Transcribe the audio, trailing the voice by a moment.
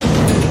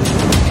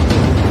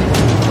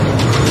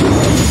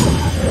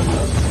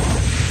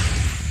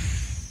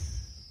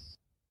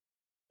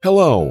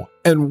Hello,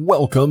 and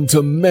welcome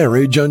to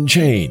Marriage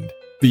Unchained,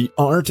 the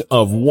art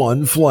of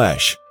one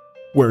flesh,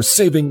 where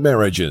saving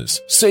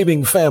marriages,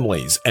 saving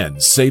families,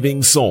 and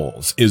saving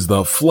souls is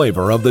the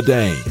flavor of the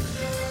day.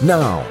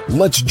 Now,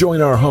 let's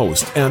join our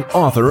host and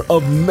author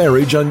of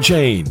Marriage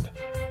Unchained,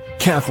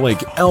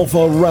 Catholic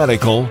Alpha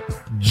Radical,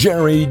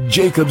 Jerry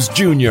Jacobs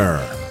Jr.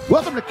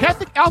 Welcome to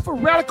Catholic Alpha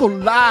Radical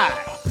Live,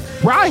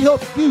 where I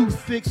help you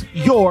fix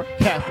your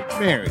Catholic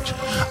marriage.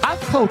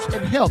 I've coached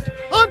and helped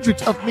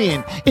hundreds of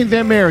men in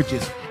their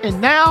marriages, and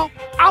now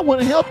I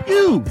want to help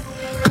you.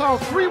 Call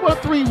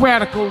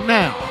 313-RADICAL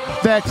now.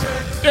 That's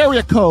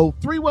area code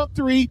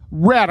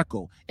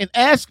 313-RADICAL, and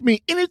ask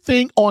me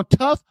anything on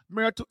tough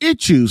marital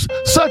issues,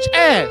 such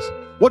as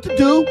what to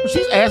do when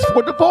she's asked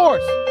for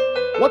divorce,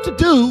 what to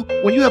do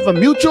when you have a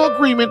mutual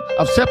agreement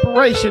of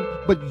separation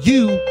but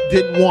you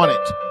didn't want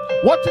it,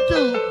 what to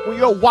do when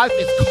your wife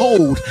is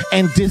cold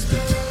and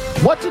distant,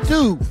 what to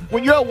do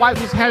when your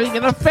wife is having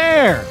an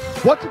affair,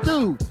 what to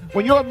do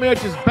when your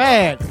marriage is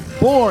bad,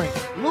 boring,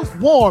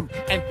 lukewarm,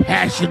 and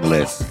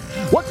passionless,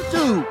 what to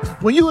do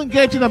when you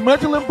engage in a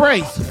marital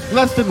embrace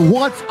less than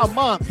once a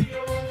month,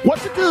 what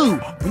to do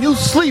when you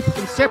sleep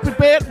in separate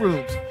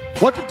bedrooms,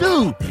 what to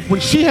do when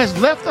she has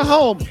left the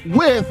home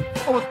with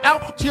or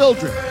without the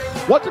children,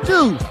 what to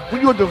do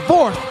when you're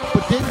divorced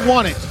but didn't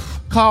want it.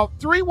 Call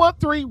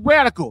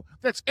 313-RADICAL.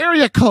 That's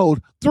area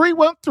code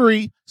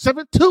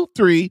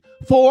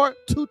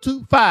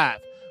 313-723-4225.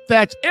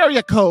 That's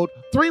area code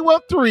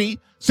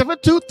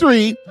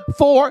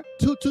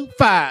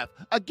 313-723-4225.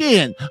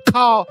 Again,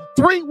 call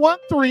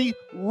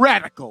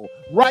 313-RADICAL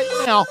right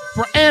now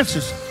for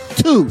answers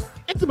to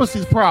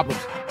intimacy problems,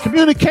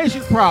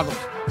 communication problems,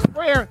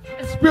 prayer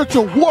and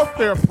spiritual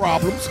warfare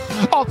problems,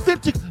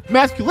 authentic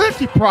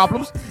masculinity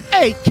problems,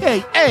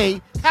 a.k.a.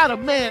 how to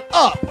man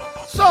up.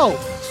 So,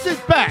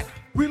 sit back,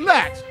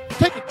 relax,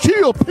 take a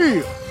chill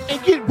pill,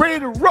 and get ready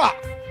to rock.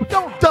 But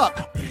don't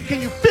duck.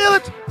 Can you feel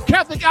it?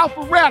 Catholic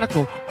Alpha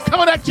Radical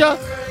coming at you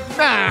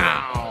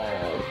now.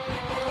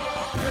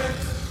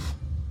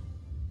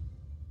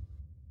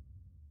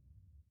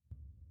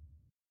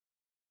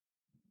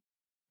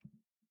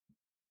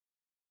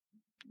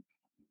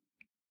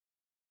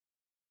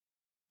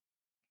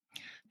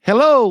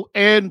 Hello,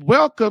 and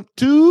welcome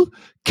to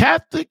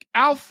Catholic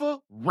Alpha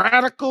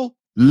Radical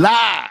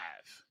Live,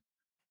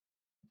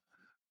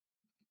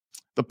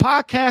 the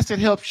podcast that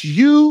helps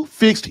you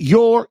fix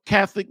your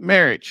Catholic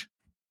marriage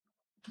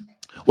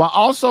while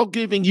also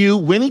giving you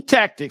winning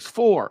tactics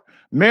for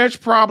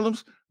marriage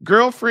problems,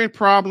 girlfriend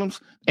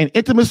problems, and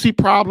intimacy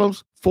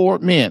problems for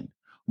men.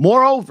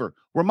 Moreover,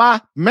 where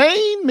my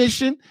main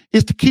mission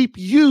is to keep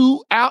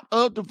you out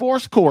of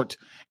divorce court,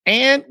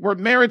 and where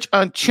Marriage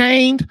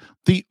Unchained,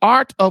 the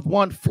art of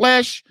one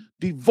flesh,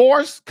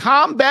 divorce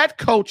combat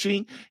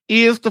coaching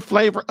is the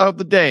flavor of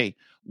the day,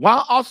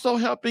 while also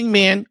helping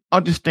men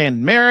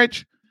understand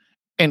marriage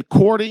and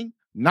courting,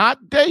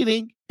 not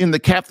dating, in the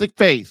Catholic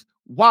faith.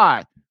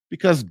 Why?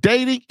 Because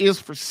dating is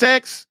for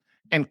sex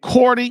and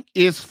courting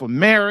is for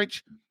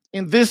marriage.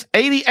 In this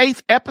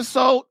 88th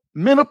episode,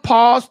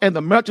 Menopause and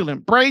the Marital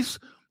Embrace,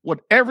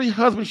 what every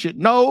husband should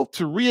know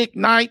to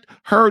reignite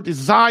her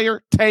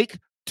desire, take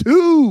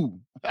 2.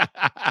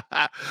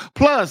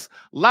 Plus,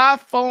 live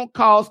phone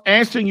calls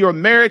answering your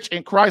marriage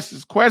and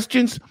crisis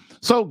questions.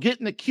 So get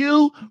in the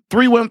queue,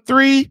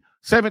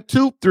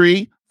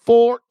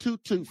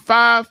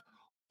 313-723-4225,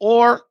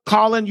 or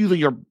call in using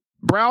your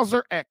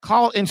browser at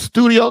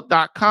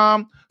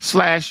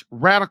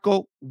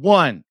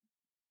callinstudio.com/radical1.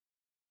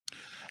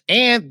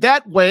 And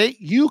that way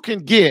you can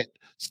get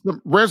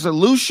some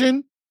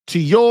resolution to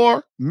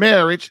your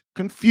marriage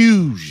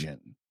confusion.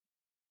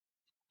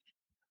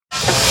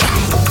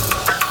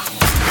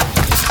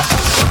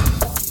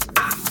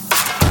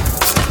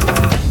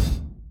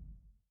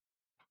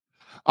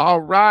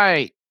 All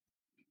right.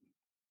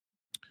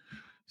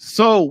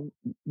 So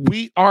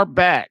we are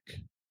back.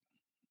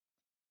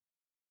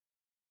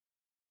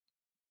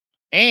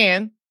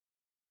 And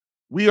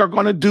we are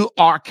going to do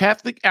our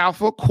Catholic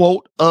Alpha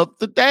quote of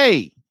the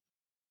day,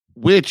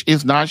 which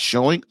is not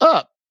showing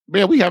up.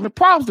 Man, we having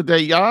problems today,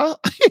 y'all.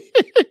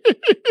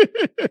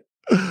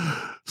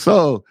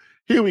 So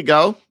here we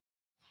go.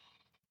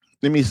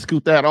 Let me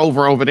scoot that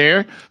over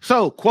there.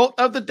 So, quote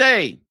of the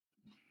day.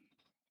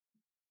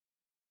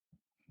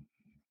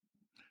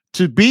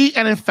 To be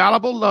an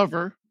infallible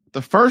lover,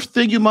 the first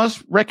thing you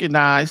must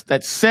recognize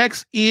that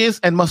sex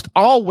is and must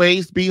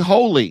always be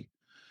holy.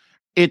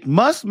 It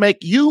must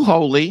make you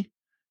holy.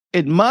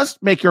 It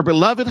must make your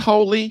beloved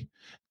holy.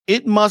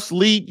 It must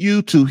lead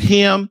you to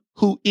him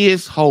who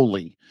is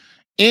holy.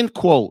 End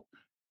quote.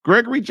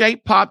 Gregory J.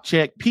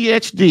 Popchak,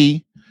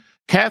 PhD,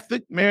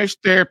 Catholic marriage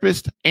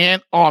therapist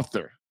and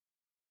author.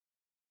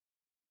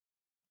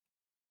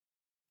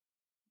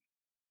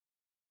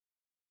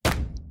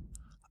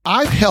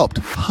 I've helped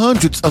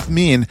hundreds of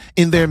men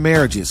in their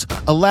marriages.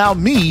 Allow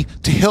me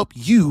to help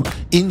you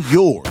in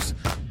yours.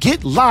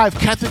 Get live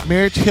Catholic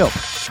marriage help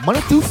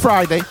Monday through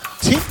Friday,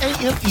 10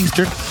 a.m.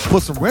 Eastern,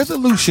 for some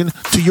resolution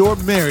to your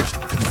marriage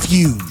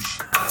confusion.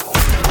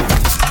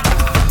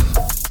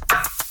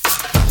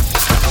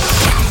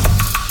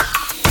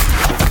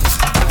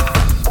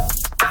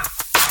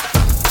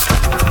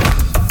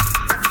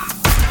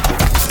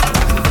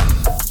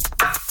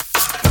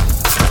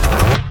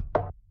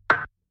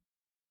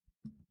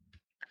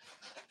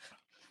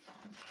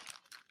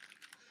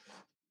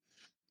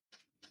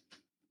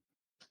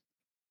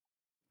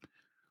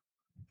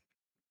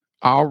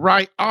 All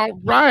right. All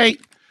right.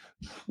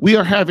 We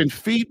are having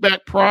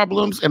feedback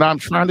problems and I'm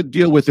trying to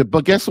deal with it.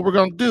 But guess what we're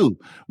going to do?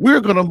 We're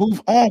going to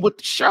move on with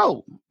the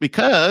show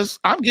because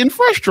I'm getting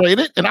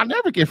frustrated and I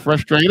never get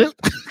frustrated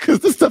because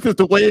this stuff is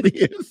the way it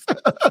is.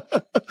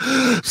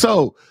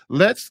 So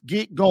let's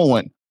get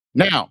going.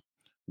 Now,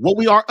 what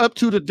we are up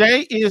to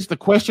today is the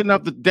question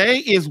of the day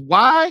is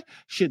why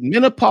should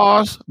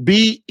menopause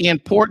be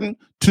important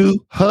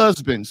to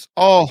husbands?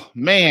 Oh,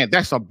 man,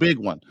 that's a big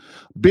one.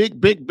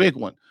 Big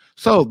one.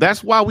 So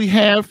that's why we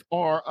have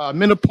our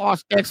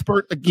menopause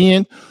expert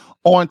again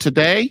on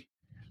today.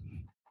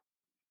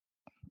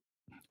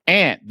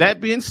 And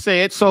that being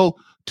said, so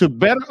to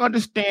better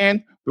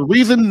understand, the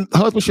reason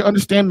husbands should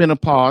understand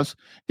menopause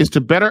is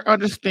to better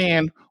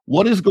understand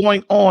what is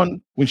going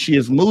on when she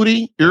is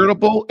moody,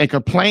 irritable, and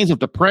complains of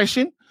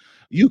depression.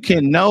 You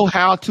can know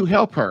how to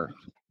help her.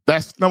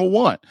 That's number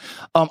one.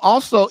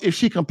 Also, if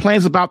she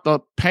complains about the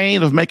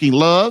pain of making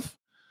love,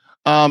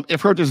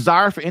 if her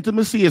desire for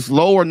intimacy is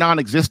low or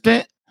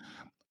non-existent,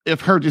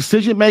 if her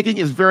decision-making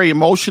is very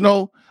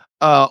emotional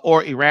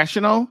or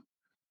irrational,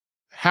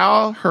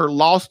 how her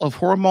loss of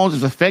hormones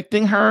is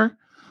affecting her,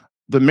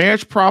 the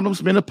marriage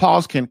problems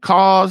menopause can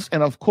cause,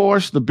 and of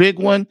course, the big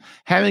one,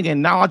 having a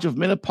knowledge of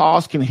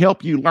menopause can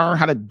help you learn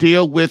how to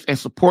deal with and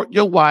support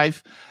your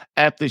wife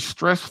at this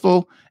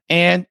stressful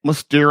and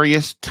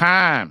mysterious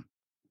time.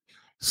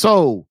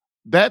 So,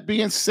 that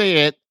being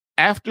said,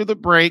 after the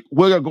break,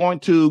 we're going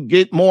to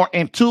get more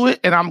into it,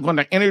 and I'm going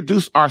to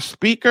introduce our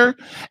speaker,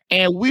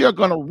 and we are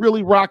going to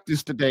really rock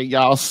this today,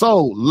 y'all.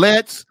 So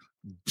let's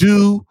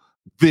do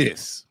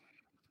this.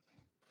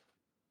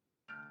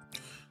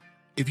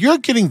 If you're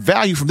getting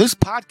value from this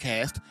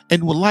podcast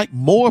and would like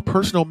more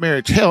personal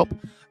marriage help,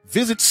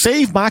 visit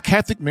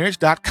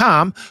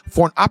SaveMyCatholicMarriage.com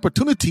for an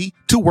opportunity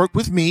to work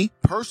with me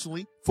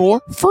personally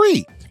for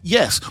free.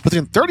 Yes,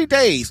 within 30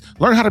 days,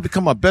 learn how to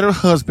become a better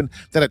husband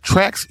that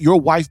attracts your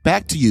wife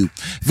back to you.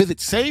 Visit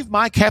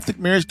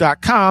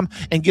SaveMyCatholicMarriage.com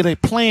and get a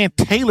plan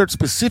tailored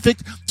specific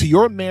to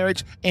your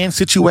marriage and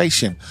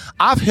situation.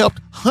 I've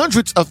helped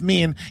hundreds of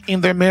men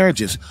in their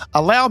marriages.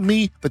 Allow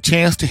me the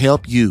chance to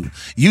help you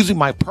using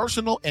my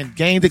personal and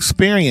gained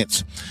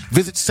experience.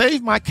 Visit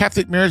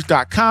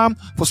SaveMyCatholicMarriage.com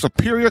for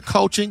superior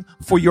coaching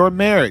for your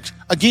marriage.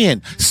 Again,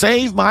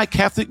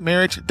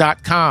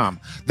 SaveMyCatholicMarriage.com.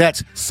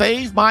 That's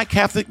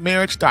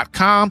SaveMyCatholicMarriage.com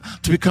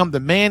to become the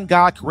man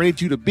God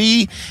created you to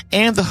be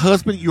and the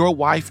husband your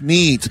wife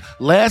needs.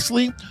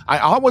 Lastly, I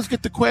always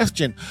get the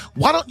question,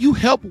 why don't you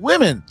help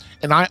women?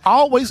 And I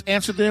always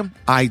answer them,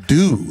 I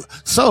do.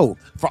 So,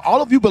 for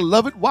all of you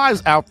beloved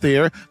wives out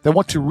there that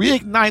want to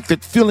reignite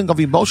that feeling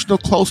of emotional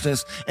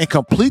closeness and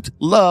complete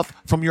love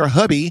from your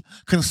hubby,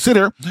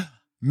 consider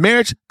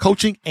marriage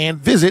coaching and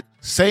visit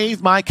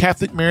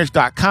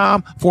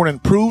SaveMyCatholicMarriage.com for an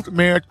improved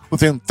marriage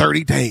within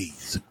 30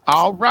 days.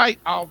 All right.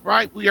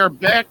 We are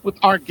back with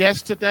our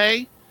guest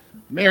today,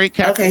 Mary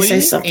Kathleen. Okay,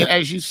 say something. And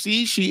as you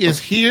see, she is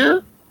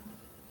here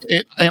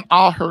in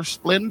all her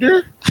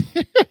splendor.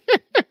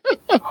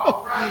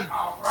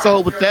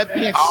 So with that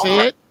being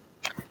said,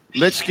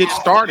 let's get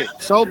started.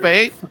 So,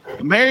 babe,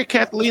 Mary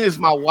Kathleen is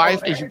my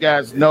wife, as you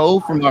guys know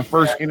from our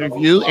first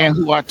interview, and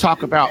who I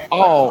talk about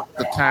all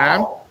the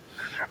time.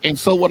 And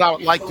so what I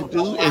would like to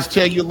do is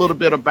tell you a little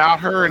bit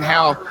about her and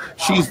how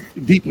she's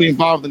deeply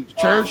involved in the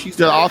church. She's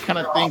done all kind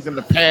of things in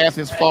the past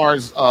as far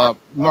as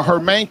her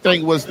main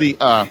thing was the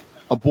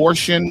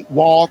abortion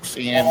walks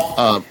and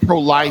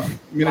pro-life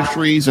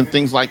ministries and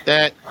things like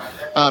that.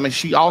 And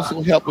she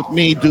also helped with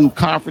me do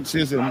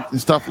conferences and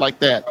stuff like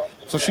that.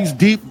 So she's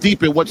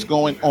deep in what's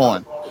going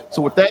on.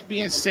 So with that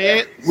being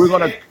said, we're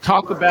going to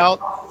talk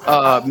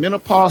about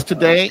menopause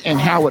today and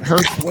how it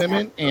hurts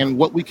women and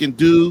what we can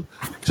do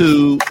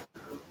to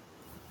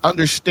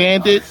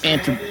understand it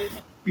and to,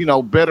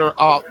 better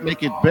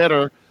make it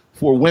better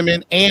for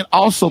women and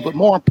also, but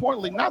more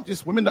importantly, not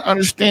just women to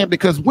understand,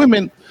 because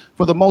women,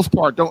 for the most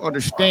part, don't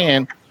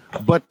understand,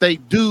 but they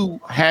do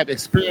have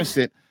experienced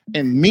it.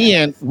 And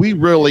men, we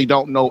really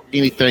don't know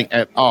anything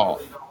at all.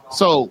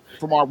 So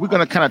we're going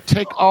to kind of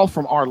take off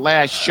from our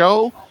last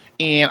show,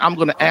 and I'm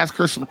going to ask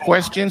her some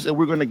questions, and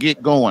we're going to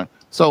get going.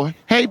 So,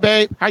 hey,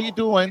 babe, how you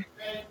doing?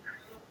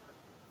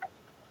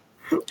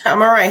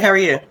 I'm all right. How are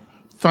you?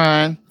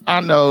 Fine. I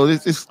know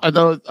this. I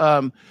know.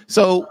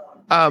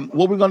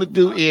 What we're going to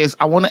do is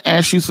I want to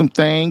ask you some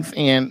things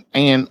and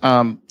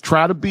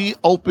try to be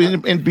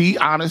open and be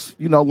honest,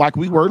 like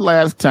we were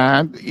last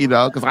time,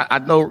 because I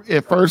know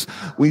at first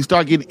when you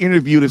start getting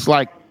interviewed, it's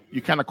like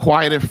you're kind of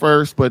quiet at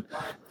first, but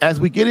as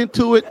we get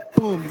into it,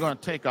 boom, you're going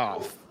to take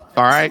off.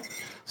 All right.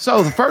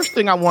 So the first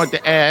thing I wanted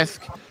to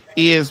ask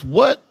is,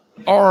 what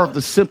are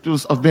the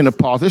symptoms of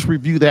menopause? Let's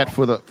review that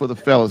for the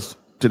fellas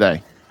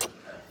today.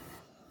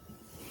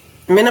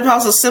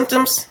 Menopausal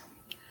symptoms?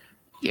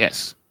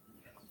 Yes.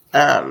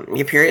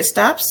 Your period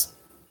stops.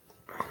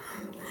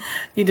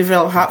 You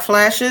develop hot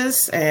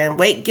flashes and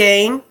weight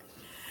gain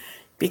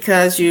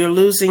because you're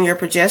losing your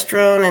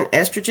progesterone and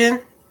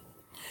estrogen,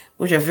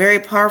 which are very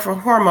powerful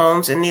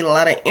hormones and need a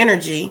lot of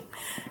energy.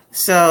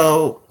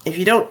 So if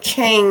you don't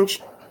change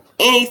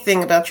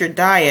anything about your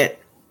diet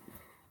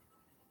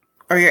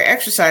or your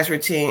exercise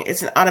routine,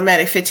 it's an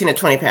automatic 15 to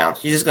 20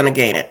 pounds. You're just going to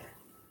gain it.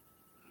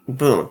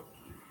 Boom.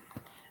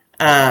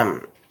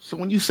 So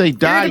when you say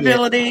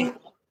diet,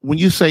 when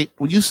you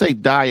say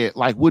diet,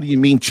 like, what do you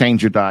mean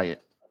change your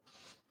diet?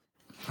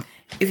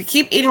 If you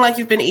keep eating like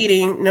you've been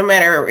eating, no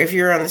matter if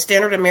you're on the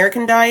standard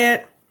American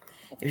diet,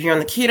 if you're on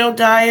the keto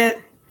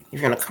diet,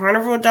 if you're on a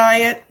carnivore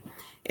diet,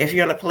 if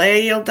you're on a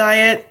paleo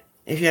diet,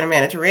 if you're on a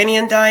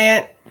Mediterranean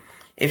diet,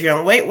 if you're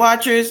on Weight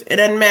Watchers, it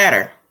doesn't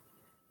matter.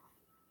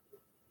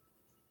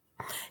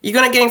 You're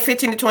going to gain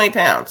 15 to 20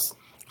 pounds.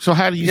 So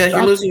how do you Because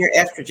you're losing your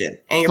estrogen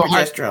and your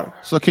progesterone.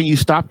 So can you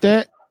stop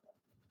that?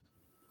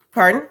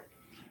 Pardon?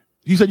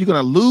 You said you're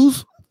going to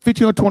lose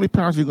 15 or 20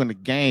 pounds. You're going to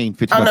gain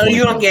 15 Oh, no,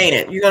 you're going pounds. to gain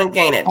it. You're going to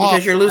gain it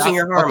because you're losing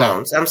your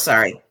hormones. Okay. I'm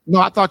sorry. No,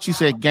 I thought you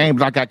said gain,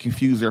 but I got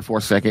confused there for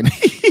a second.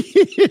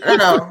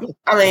 No.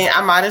 I mean,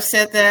 I might have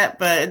said that,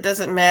 but it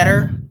doesn't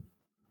matter.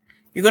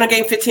 You're going to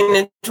gain 15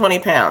 to 20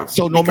 pounds.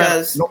 So no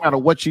matter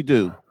what you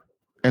do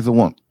as a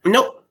woman?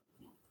 Nope.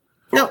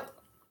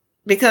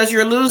 Because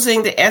you're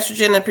losing the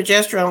estrogen and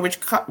progesterone,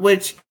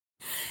 which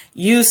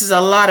uses a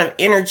lot of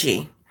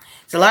energy.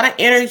 It's a lot of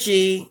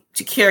energy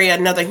to carry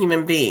another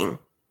human being.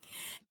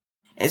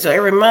 And so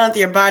every month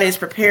your body is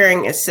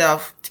preparing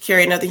itself to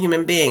carry another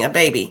human being, a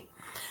baby.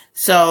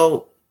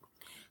 So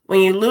when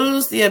you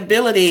lose the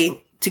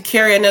ability to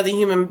carry another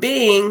human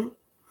being,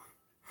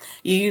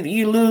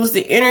 you lose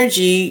the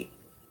energy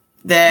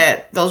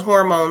that those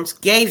hormones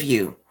gave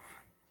you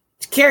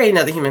to carry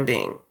another human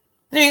being.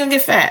 Then you're going to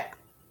get fat.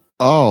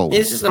 Oh,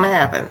 it's just going to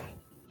happen.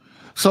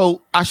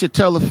 So I should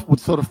tell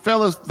the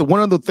fellas,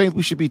 one of the things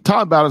we should be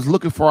talking about is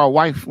looking for our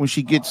wife when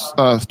she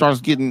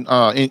starts getting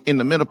in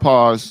the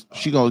menopause.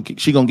 She gonna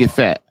get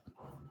fat.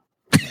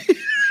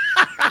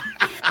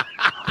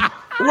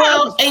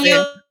 Well, and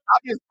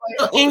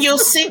you'll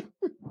see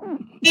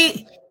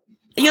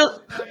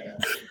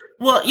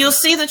you'll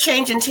see the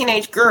change in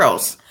teenage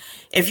girls.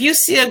 If you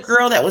see a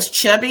girl that was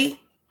chubby,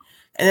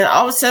 and then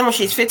all of a sudden when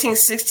she's 15,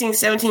 16,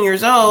 17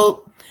 years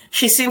old,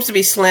 she seems to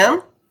be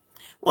slim.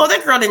 Well,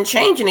 that girl didn't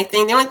change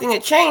anything. The only thing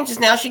that changed is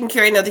now she can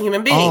carry another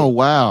human being. Oh,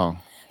 wow.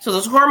 So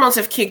those hormones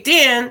have kicked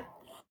in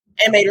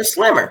and made her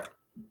slimmer.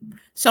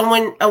 So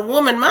when a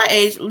woman my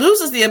age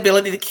loses the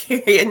ability to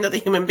carry another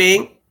human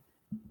being,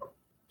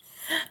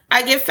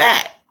 I get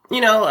fat.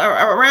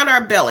 Around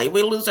our belly,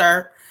 we lose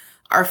our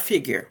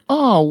figure.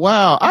 Oh,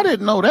 wow. I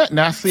didn't know that.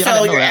 Now, see,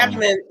 so your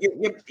abdomen,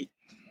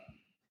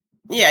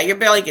 your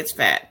belly gets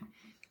fat.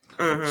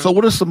 Mm-hmm. So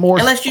what is some more?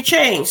 Unless you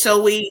change.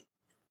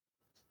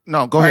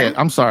 No, go ahead.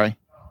 I'm sorry.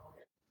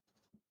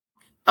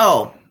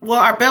 Oh, well,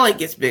 our belly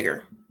gets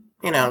bigger,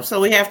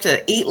 so we have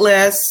to eat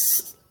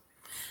less.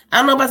 I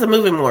don't know about the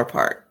moving more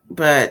part,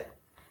 but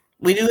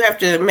we do have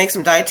to make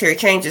some dietary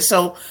changes.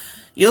 So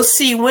you'll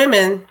see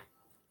women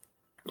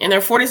in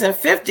their 40s and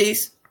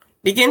 50s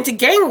begin to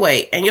gain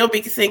weight, and you'll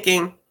be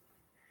thinking,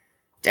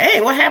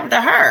 dang, what happened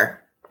to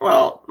her?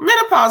 Well,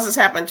 menopause has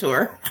happened to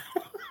her.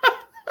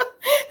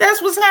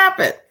 That's what's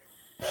happened.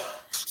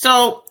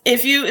 So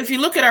if you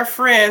look at our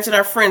friends and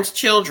our friends'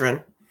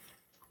 children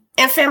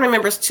and family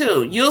members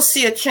too, you'll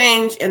see a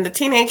change in the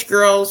teenage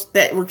girls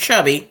that were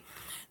chubby.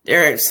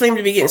 They seem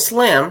to be getting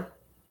slim.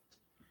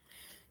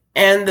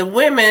 And the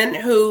women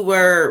who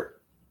were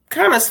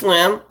kind of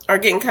slim are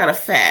getting kind of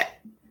fat.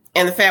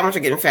 And the fat ones are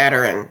getting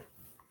fatter. And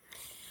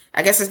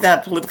I guess it's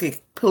not a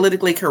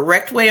politically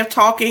correct way of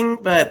talking,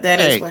 but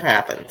that is what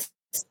happens.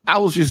 I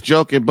was just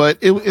joking, but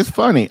it's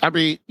funny. I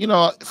mean,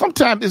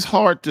 sometimes it's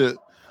hard to...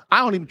 I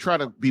don't even try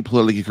to be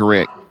politically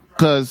correct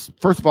because,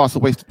 first of all, it's a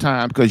waste of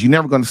time because you're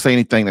never going to say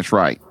anything that's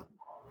right.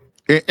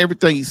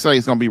 Everything you say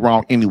is going to be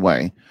wrong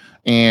anyway.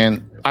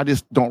 And I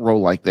just don't roll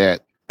like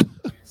that.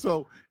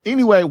 So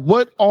anyway,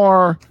 what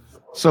are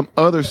some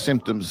other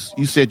symptoms?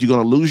 You said you're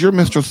going to lose your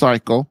menstrual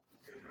cycle.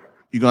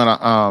 You're going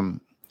to,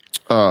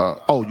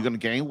 you're going to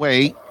gain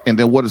weight. And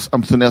then what is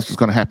something else that's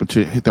going to happen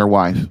to their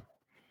wife?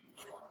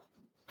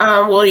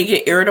 Well, you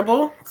get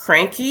irritable,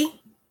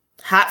 cranky,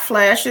 hot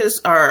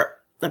flashes are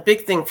a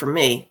big thing for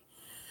me.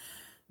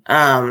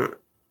 They're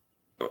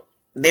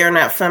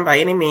not fun by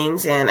any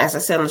means. And as I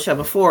said on the show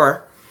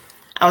before,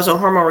 I was on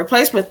hormone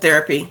replacement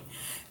therapy,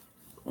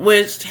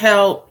 which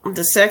helped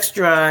the sex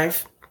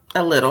drive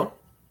a little,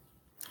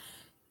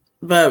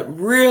 but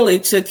really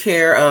took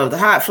care of the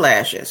hot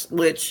flashes,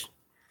 which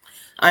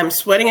I'm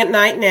sweating at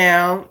night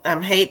now.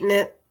 I'm hating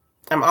it.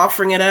 I'm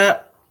offering it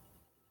up.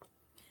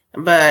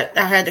 But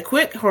I had to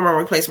quit hormone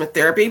replacement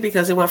therapy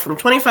because it went from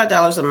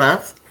 $25 a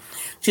month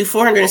to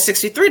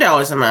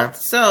 $463 a month.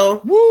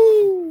 So,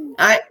 woo!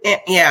 I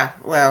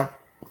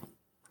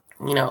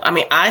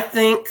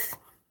think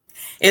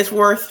it's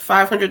worth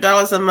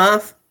 $500 a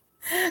month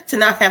to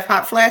not have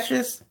hot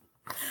flashes.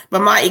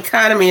 But my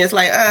economy is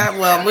like,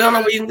 we don't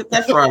know where you can get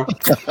that from.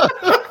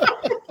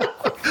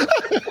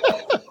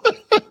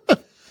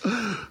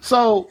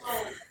 So,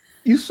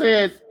 you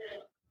said,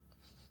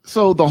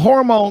 the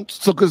hormones,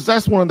 because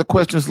that's one of the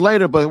questions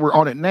later, but we're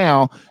on it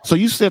now. So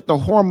you said the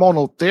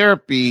hormonal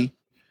therapy,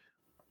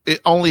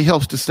 it only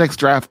helps the sex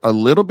drive a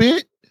little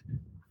bit?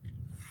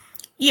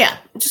 Yeah,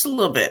 just a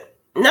little bit.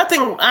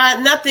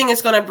 Nothing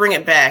is going to bring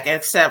it back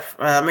except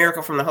a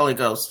miracle from the Holy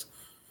Ghost.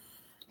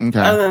 Okay.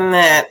 Other than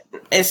that,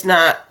 it's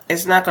not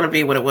going to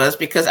be what it was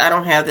because I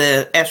don't have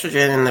the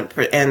estrogen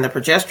and the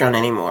progesterone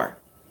anymore.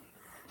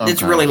 Okay.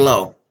 It's really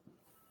low.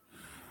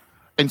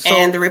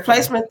 And the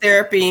replacement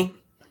therapy,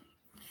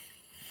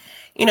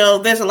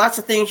 there's lots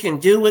of things you can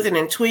do with it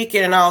and tweak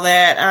it and all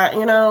that.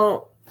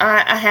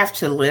 I have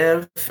to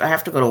live. I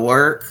have to go to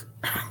work.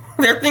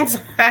 There are things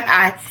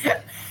I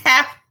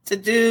have to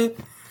do.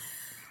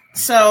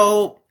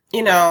 So,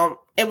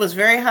 it was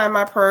very high on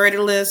my priority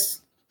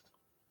list,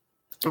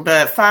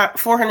 but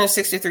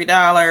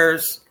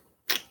 $463,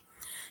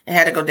 it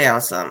had to go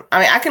down some.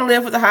 I mean, I can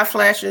live with the hot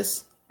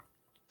flashes.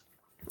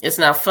 It's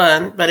not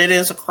fun, but it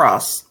is a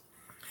cross.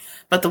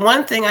 But the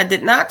one thing I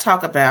did not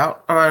talk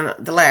about on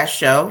the last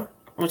show,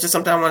 which is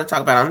something I want to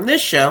talk about on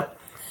this show,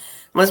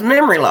 was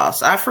memory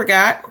loss. I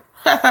forgot.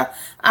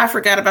 I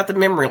forgot about the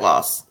memory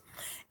loss.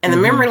 And the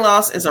memory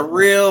loss is a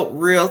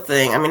real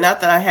thing. I mean,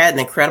 not that I had an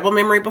incredible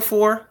memory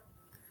before,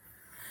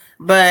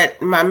 but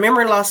my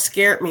memory loss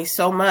scared me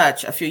so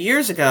much a few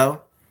years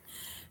ago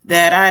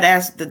that I'd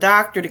asked the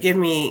doctor to give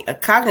me a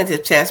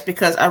cognitive test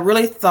because I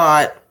really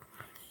thought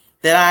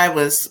that I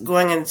was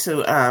going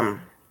into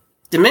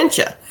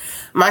dementia.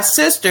 My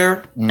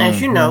sister, as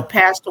you know,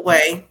 passed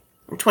away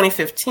in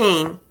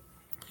 2015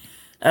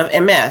 of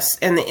MS,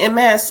 and the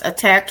MS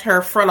attacked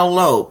her frontal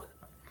lobe,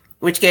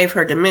 which gave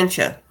her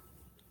dementia.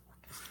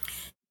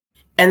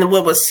 And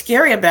what was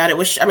scary about it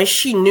was,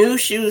 she knew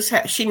she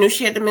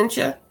had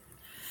dementia,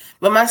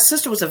 but my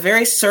sister was a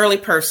very surly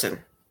person.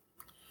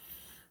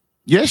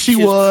 Yes, she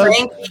was.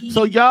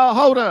 So y'all,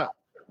 hold up.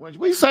 When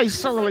we say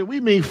surly,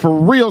 we mean for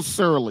real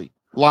surly.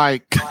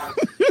 Like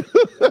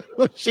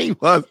she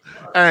was.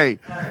 Hey,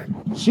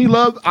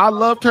 I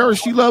loved her.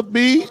 She loved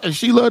me, and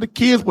she loved the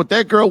kids. But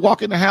that girl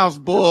walk in the house,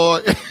 boy.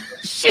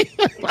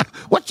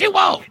 What you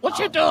want? What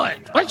you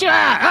doing? What you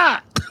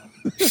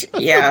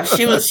Yeah,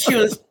 she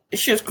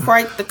was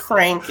quite the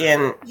crank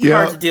and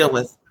hard to deal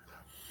with.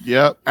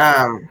 Yep.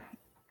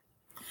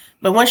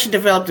 But once she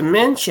developed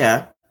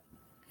dementia,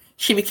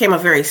 she became a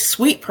very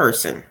sweet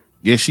person.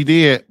 Yes, she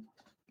did.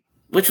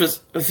 Which was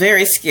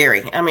very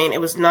scary. I mean,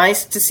 it was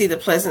nice to see the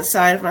pleasant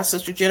side of my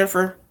sister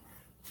Jennifer,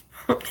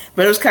 but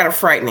it was kind of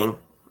frightening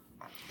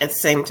at the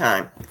same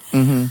time.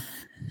 Mm-hmm.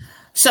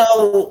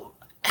 So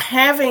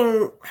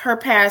having her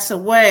pass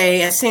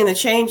away and seeing the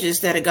changes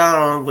that had gone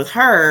on with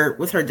her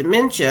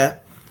dementia,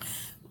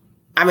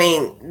 I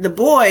mean, the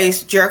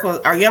boys,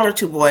 Jericho, our younger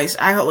two boys,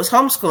 I was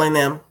homeschooling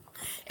them,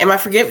 and my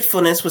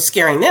forgetfulness was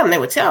scaring them. They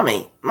would tell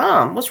me,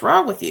 "Mom, what's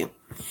wrong with you?"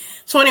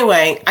 So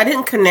anyway, I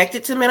didn't connect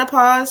it to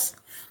menopause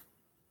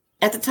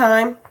at the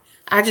time.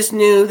 I just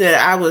knew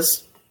that I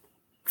was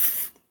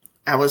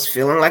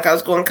feeling like I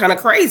was going kind of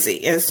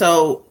crazy. And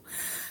so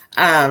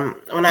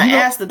when I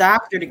asked the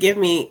doctor to give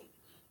me,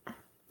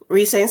 were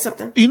you saying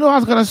something? I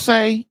was going to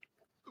say,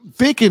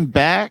 thinking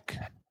back,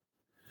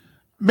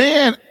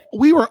 man,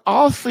 we were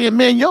all saying,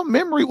 man, your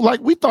memory, like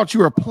we thought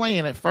you were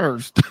playing at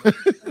first.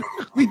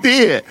 We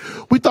did.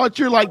 We thought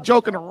you were like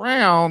joking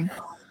around.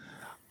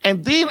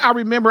 And then I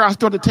remember I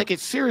started to take it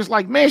serious.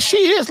 Like, man, she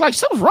is like,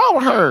 something's wrong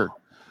with her.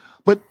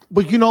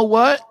 But you know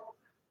what?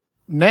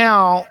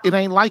 Now it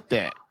ain't like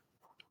that.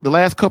 The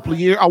last couple of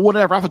years or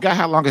whatever, I forgot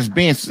how long it's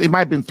been. It might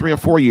have been 3 or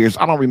 4 years.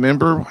 I don't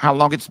remember how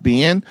long it's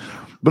been,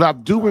 but I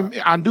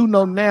do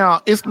know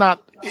now. It's not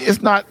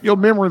your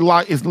memory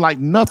is like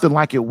nothing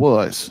like it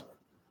was.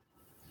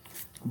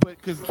 But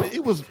because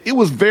it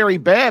was very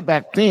bad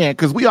back then.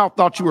 Because we all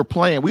thought you were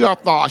playing. We all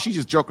thought she's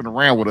just joking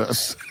around with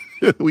us.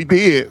 We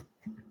did.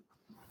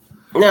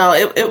 No,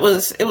 it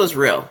was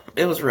real.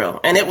 It was real.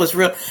 And it was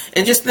real.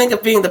 And just think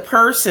of being the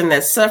person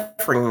that's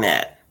suffering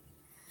that.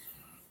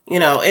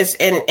 It's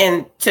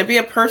and to be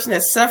a person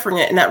that's suffering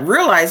it and not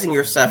realizing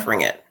you're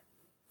suffering it.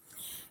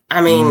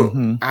 I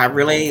mean,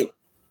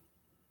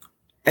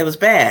 it was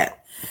bad.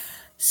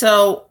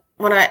 So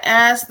when I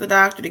asked the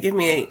doctor to give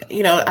me,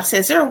 I said,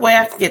 is there a way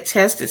I can get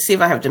tested to see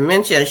if I have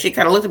dementia? And she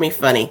kind of looked at me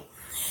funny.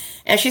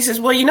 And she says,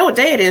 well, you know what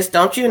day it is,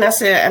 don't you? And I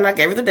said, and I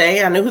gave her the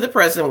day. I knew who the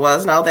president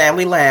was and all that. And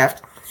we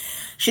laughed.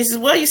 She says,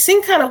 well, you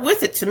seem kind of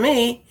with it to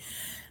me.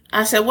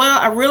 I said, well,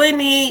 I really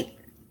need,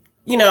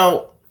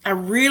 I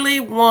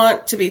really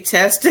want to be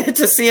tested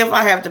to see if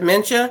I have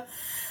dementia.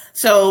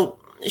 So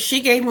she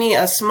gave me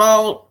a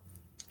small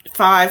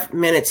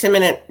 5-minute,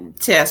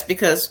 10-minute test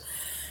because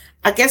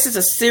I guess it's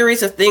a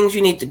series of things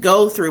you need to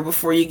go through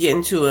before you get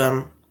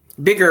into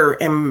bigger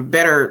and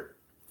better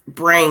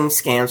brain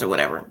scans or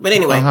whatever. But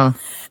anyway,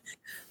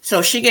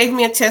 So she gave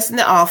me a test in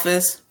the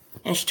office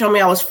and she told me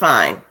I was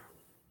fine.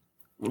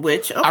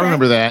 Which, okay. I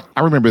remember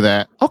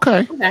that.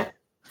 Okay.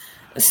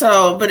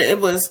 So, but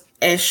it was,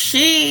 and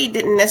she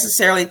didn't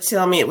necessarily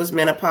tell me it was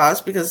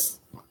menopause because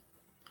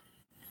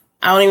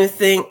I don't even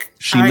think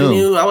I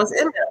knew I was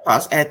in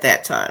menopause at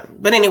that time.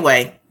 But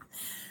anyway,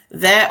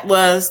 that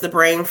was the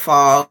brain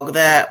fog.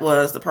 That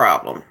was the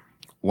problem.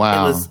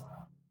 Wow. It was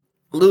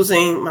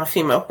losing my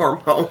female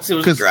hormones.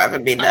 It was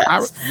driving me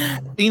nuts.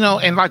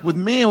 And like with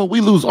men, when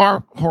we lose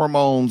our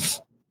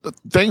hormones, the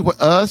thing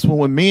with us,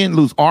 when men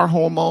lose our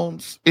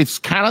hormones, it's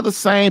kind of the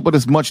same, but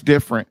it's much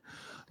different.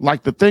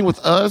 Like the thing with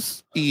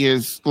us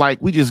is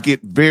like we just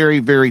get very,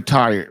 very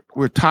tired.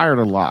 We're tired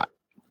a lot,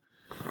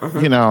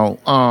 you know.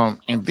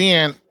 And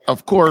then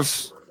of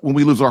course, when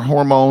we lose our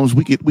hormones,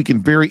 we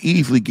can very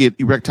easily get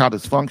erectile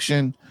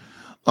dysfunction.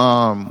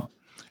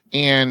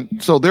 And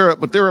so there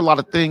are a lot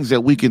of things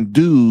that we can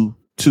do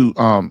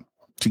to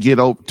get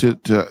over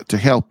to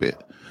help it.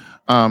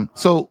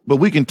 But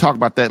we can talk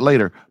about that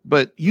later.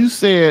 But you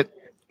said,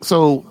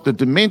 so the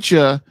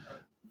dementia,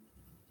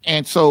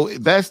 and so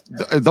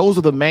those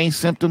are the main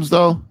symptoms,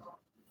 though.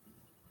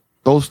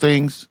 Those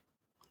things.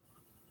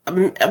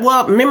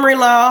 Well, memory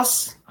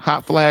loss,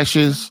 hot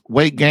flashes,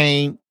 weight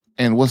gain,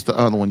 and what's the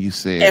other one you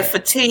said? And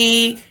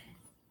fatigue,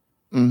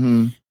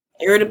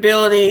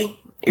 irritability.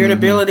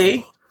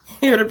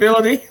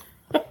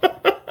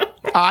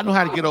 I know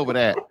how to get over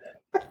that.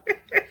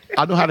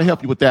 I know how to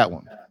help you with that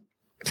one.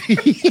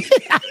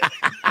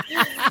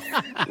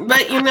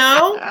 But you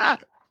know,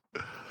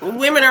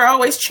 women are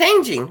always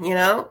changing, you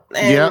know,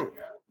 and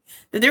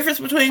the difference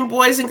between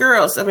boys and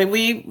girls. I mean,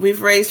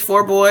 we've raised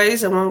 4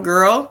 boys and 1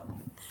 girl,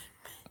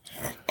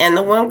 and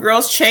the 1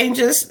 girl's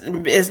changes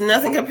is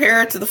nothing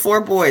compared to the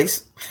 4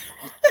 boys.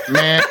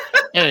 Man,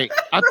 hey,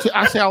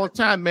 I say all the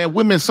time, man,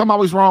 women, something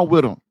always wrong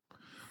with them.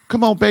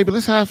 Come on, baby,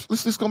 let's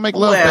go make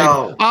love,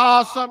 baby.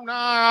 Oh, something,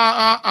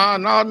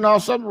 no,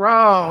 something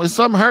wrong. It's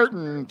something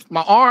hurting.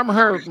 My arm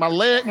hurt, my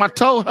leg, my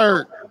toe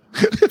hurt.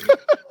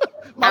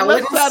 I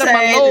wouldn't say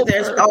that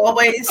there's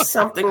always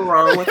something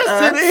wrong with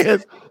us. It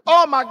is.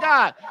 Oh my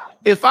God.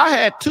 If I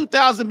had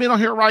 2,000 men on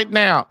here right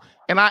now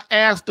and I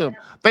asked them,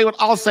 they would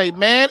all say,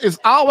 man, it's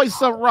always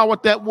something wrong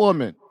with that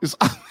woman.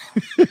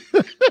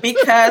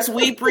 Because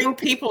we bring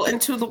people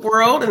into the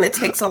world and it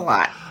takes a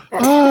lot.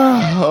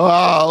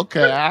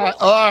 Okay.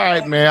 All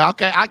right, man.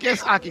 Okay, I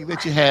guess I can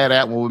let you have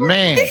that one,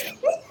 man.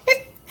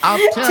 I'm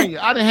telling you,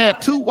 I done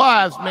had 2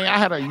 wives, man. I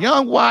had a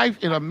young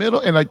wife in the middle,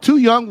 and 2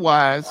 young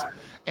wives,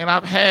 and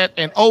I've had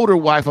an older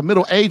wife, a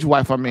middle-aged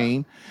wife. I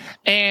mean,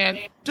 and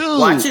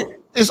dude,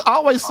 there's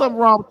always something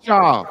wrong with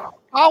y'all.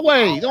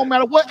 Always, no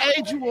matter what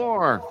age you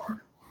are.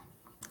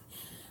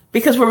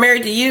 Because we're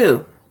married to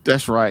you.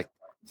 That's right.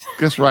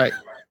 That's right.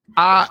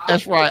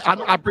 That's right.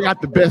 I bring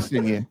out the best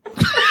in you.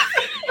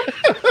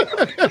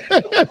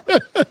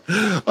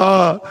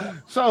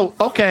 So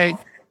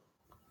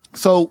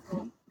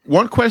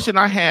one question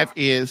I have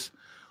is,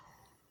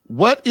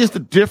 what is the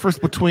difference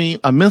between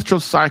a menstrual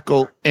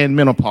cycle and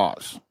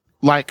menopause?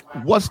 Like,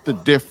 what's the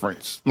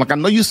difference? Like, I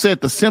know you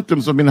said the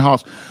symptoms of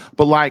menopause,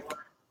 but like,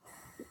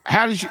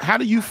 how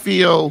do you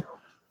feel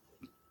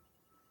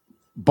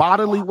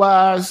bodily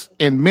wise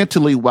and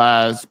mentally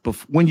wise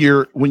when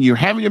you're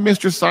having your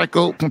menstrual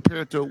cycle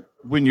compared to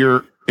when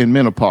you're in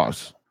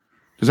menopause?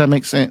 Does that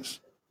make sense?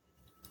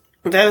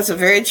 That is a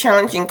very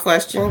challenging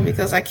question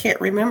because I can't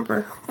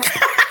remember.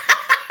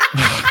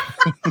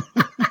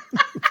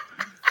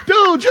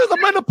 Dude, you're the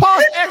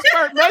menopause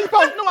expert, man. You're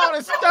supposed to know all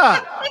this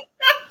stuff.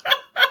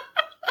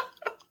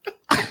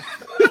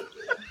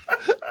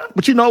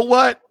 But you know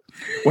what?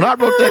 When I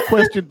wrote that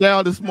question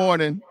down this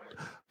morning,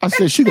 I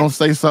said, she's going to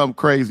say something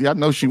crazy. I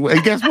know she will.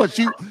 And guess what?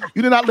 You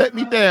did not let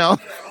me down.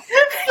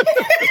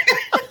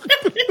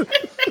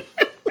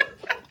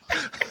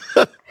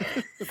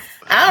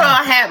 I don't know.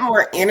 I had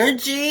more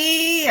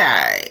energy.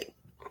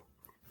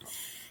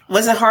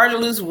 Was it hard to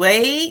lose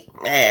weight?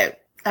 I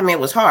mean, it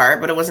was hard,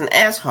 but it wasn't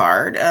as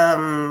hard. Had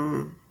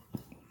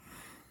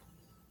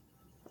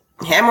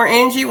more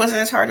energy. Wasn't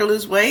as hard to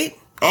lose weight,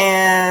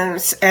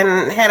 and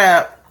had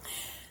a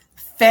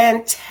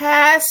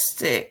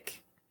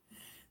fantastic,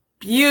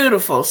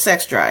 beautiful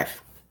sex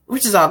drive,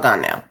 which is all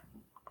gone now.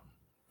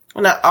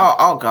 Well, not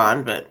all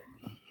gone, but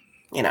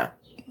you know,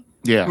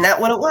 yeah, not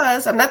what it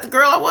was. I'm not the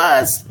girl I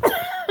was.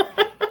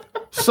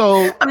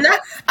 So I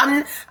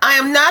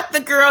am not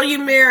the girl you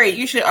married.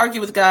 You should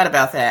argue with God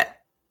about that.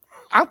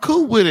 I'm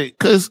cool with it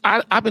because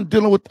I've been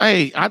dealing with.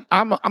 I'm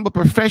a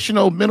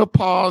professional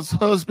menopause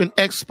husband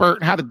expert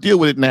in how to deal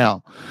with it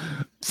now.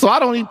 So I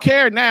don't even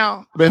care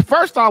now. But at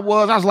first I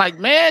was like,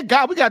 man,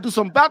 God, we got to do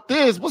something about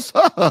this. What's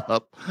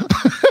up?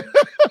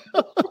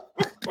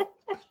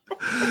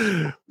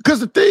 Because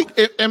the thing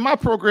in my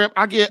program,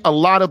 I get a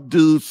lot of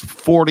dudes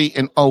 40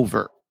 and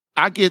over.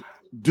 I get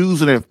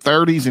dudes in their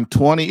 30s and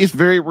 20s. It's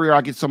very rare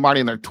I get somebody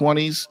in their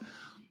 20s.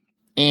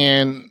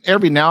 And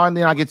every now and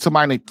then I get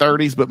somebody in their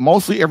 30s, but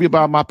mostly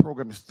everybody in my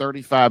program is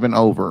 35 and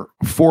over,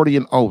 40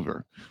 and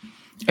over.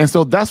 And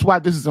so that's why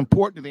this is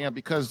important to them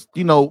because,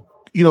 you know,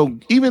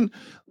 even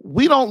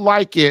we don't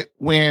like it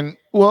when,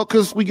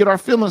 because we get our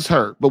feelings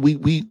hurt, but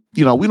we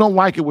don't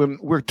like it when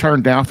we're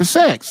turned down for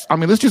sex. I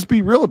mean, let's just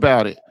be real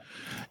about it.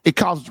 It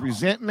causes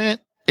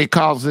resentment. It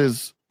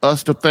causes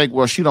us to think,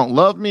 well, she don't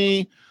love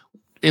me.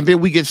 And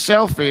then we get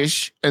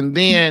selfish. And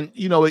then,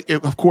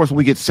 of course, when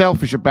we get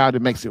selfish about it,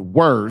 it makes it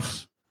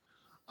worse.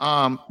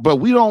 But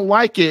we don't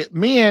like it.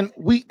 Men,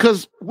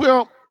 here's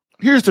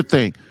the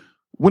thing.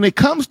 When it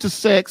comes to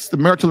sex, the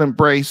marital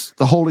embrace,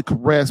 the holy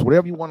caress,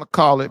 whatever you want to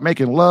call it,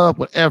 making love,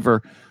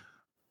 whatever,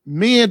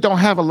 men don't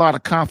have a lot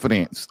of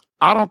confidence.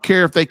 I don't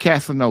care if they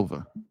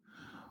Casanova.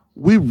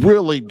 We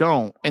really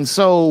don't. And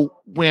so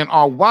when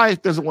our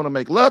wife doesn't want to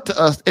make love to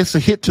us, it's a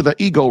hit to the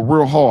ego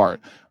real hard.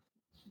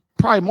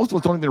 Probably most of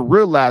us don't even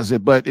realize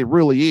it, but it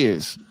really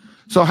is.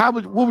 So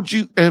what would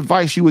you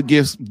advice you would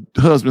give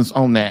husbands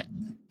on that?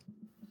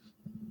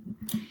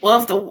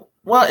 Well,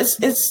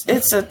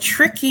 it's a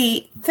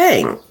tricky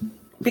thing,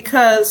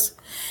 because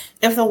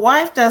if the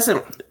wife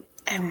doesn't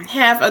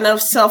have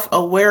enough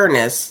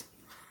self-awareness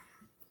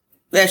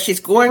that she's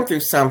going through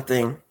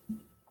something,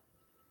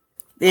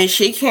 then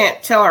she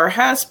can't tell her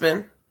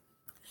husband.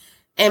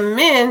 And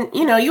men,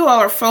 you all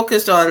are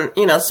focused on,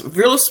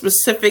 real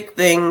specific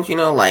things,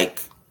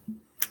 like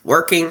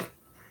working,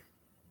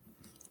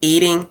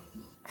 eating,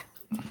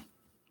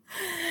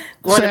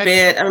 going to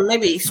bed. I mean,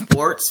 maybe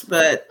sports,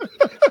 but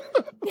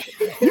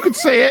you can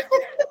say it.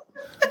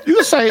 You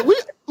can say it.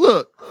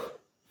 Look,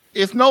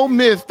 it's no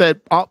myth that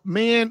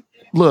men.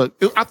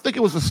 Look, I think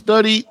it was a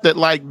study that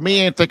like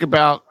men think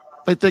about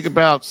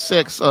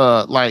sex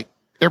like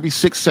every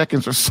 6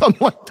 seconds or something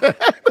like that.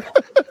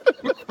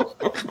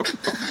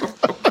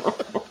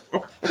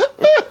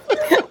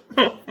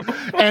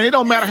 And it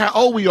don't matter how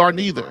old we are,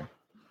 neither.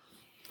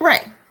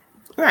 Right.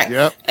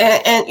 Yep.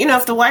 And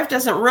if the wife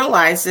doesn't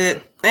realize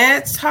it,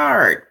 it's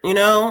hard,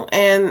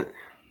 and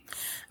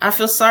I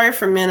feel sorry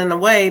for men in a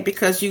way,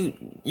 because you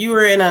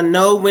are in a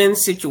no-win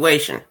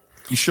situation.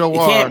 You sure you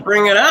are. Can't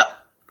bring it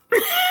up.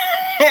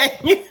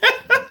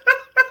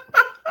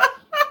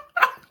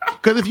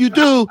 Because if you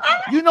do,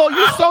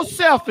 you're so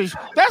selfish.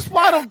 That's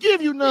why I don't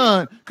give you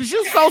none. Because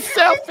you're so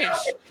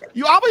selfish.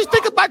 You always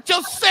think about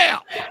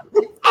yourself.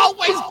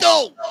 Always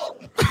do.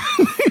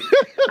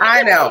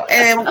 I know.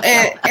 And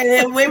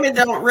then women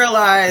don't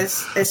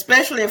realize,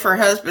 especially if her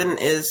husband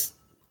is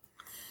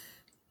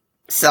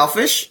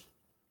selfish.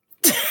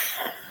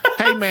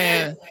 Hey,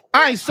 man,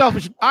 I ain't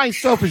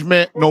selfish,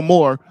 man, no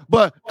more.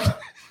 But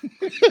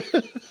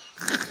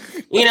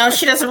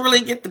she doesn't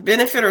really get the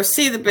benefit or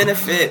see the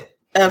benefit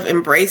of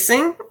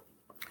embracing.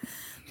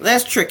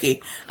 That's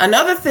tricky.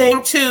 Another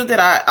thing too that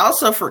I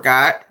also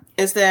forgot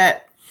is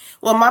that,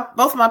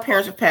 both my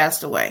parents have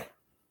passed away,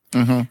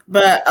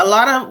 but a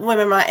lot of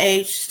women my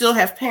age still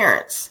have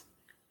parents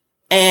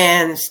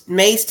and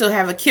may still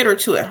have a kid or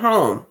two at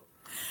home.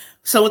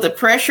 So with the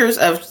pressures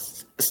of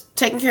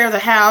taking care of the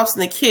house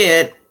and the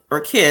kid or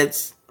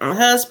kids and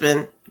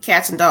husband,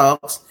 cats and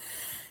dogs,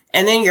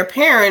 and then your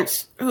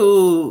parents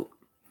who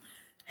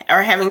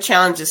are having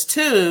challenges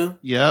too.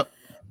 Yep.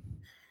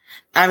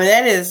 I mean,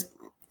 that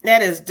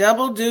is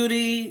double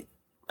duty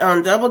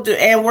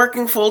and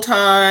working full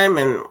time.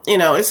 And,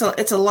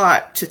 it's a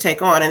lot to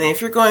take on. And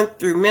if you're going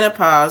through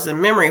menopause and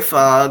memory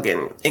fog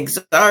and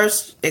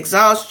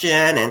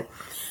exhaustion, and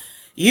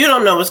you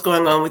don't know what's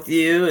going on with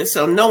you, and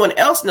so no one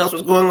else knows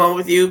what's going on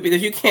with you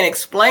because you can't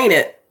explain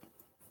it.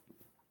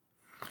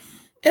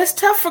 It's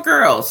tough for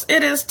girls.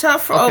 It is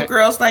tough for old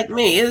girls like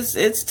me.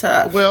 It's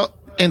tough. Well,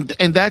 and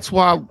that's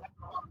why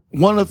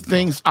one of the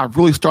things I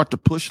really start to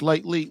push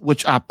lately,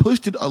 which I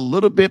pushed it a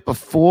little bit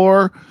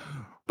before,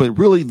 but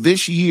really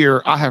this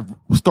year I have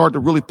started to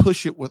really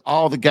push it with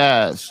all the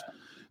guys,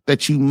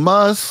 that you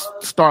must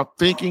start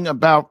thinking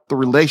about the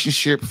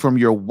relationship from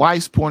your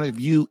wife's point of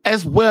view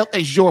as well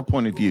as your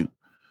point of view.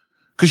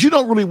 Because you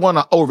don't really want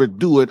to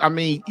overdo it. I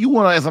mean, you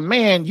want to, as a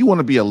man, you want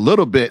to be a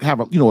little bit,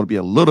 want to be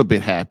a little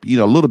bit happy,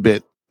 a little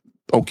bit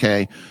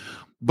okay.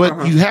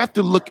 But you have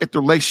to look at the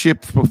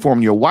relationship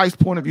from your wife's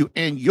point of view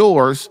and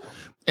yours.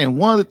 And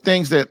one of the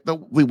things that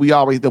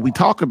we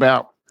talk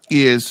about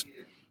is,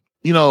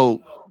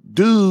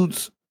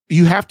 dudes,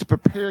 you have to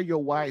prepare your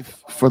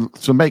wife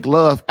to make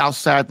love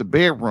outside the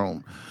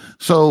bedroom.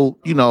 So,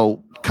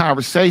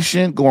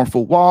 conversation, going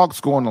for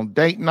walks, going on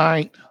date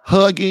night,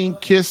 hugging,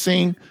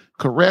 kissing,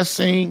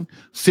 caressing,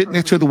 sitting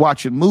next to her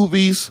watching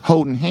movies,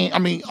 holding hands. I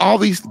mean, all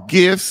these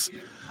gifts,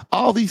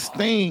 all these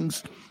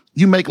things,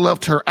 you make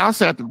love to her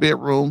outside the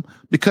bedroom,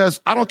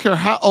 because I don't care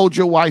how old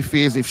your wife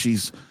is, if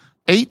she's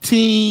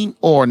 18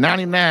 or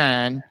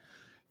 99,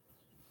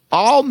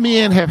 all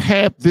men have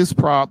had this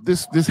problem.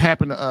 This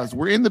happened to us.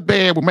 We're in the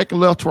bed, we're making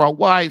love to our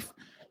wife,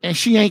 and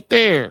she ain't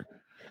there.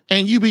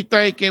 And you be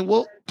thinking,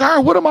 well,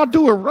 darn, what am I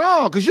doing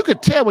wrong? Because you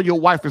could tell when your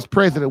wife is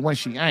present and when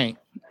she ain't.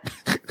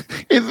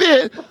 And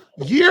then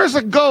years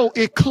ago,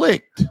 it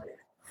clicked.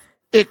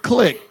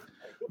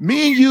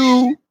 Me and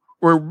you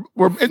were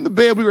in the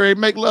bed, we were ready to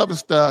make love and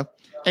stuff.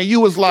 And you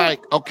was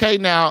like, okay,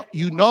 now,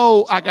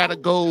 I got to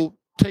go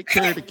take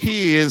care of the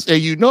kids,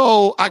 and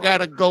I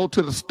gotta go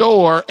to the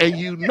store, and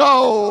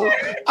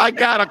I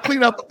gotta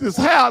clean up this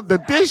house, the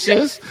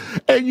dishes,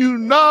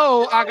 and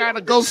I gotta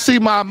go see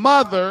my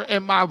mother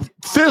and my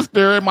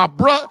sister and my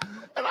brother.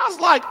 And I was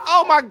like,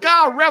 oh my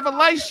God,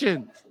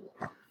 revelation.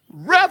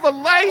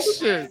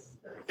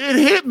 It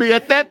hit me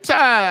at that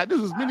time. This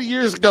was many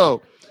years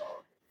ago.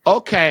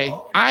 Okay,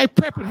 I ain't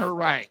prepping her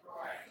right.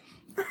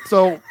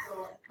 So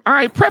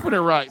I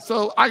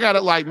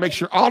gotta make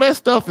sure all that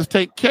stuff is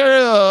taken care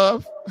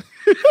of.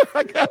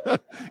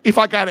 If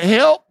I gotta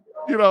help,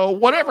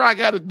 whatever I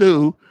gotta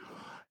do.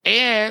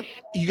 And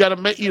you got to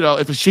make,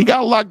 if she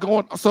got a lot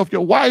going, so if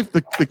your wife,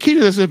 the key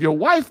to this, if your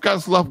wife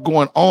got stuff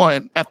going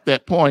on at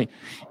that point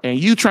and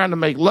you trying to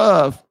make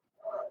love,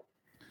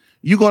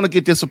 you're going to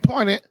get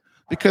disappointed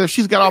because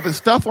she's got all this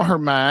stuff on her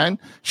mind.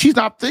 She's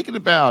not thinking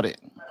about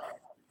it.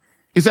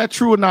 Is that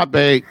true or not,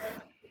 babe?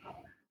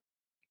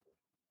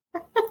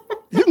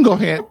 You can go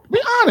ahead. Be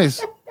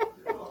honest.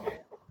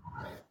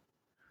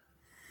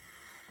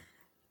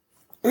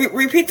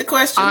 Repeat the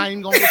question. I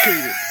ain't going to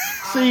repeat it.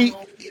 See,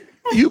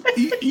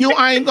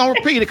 I ain't gonna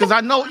repeat it because I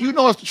know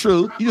it's the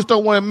truth. You just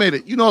don't want to admit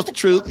it. You know it's the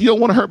truth. You don't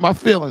want to hurt my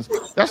feelings.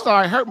 That's all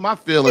right. Hurt my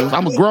feelings.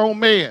 I'm a grown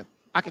man.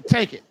 I can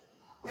take it.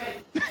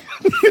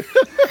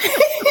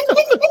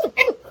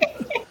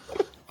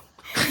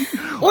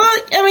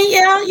 Well, I mean,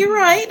 yeah, you're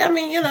right. I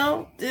mean,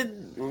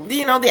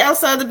 the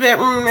outside of the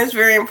bedroom is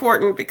very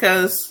important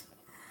because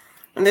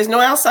when there's no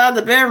outside of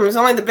the bedroom, it's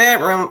only the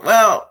bedroom.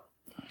 Well,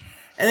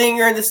 and then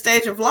you're in the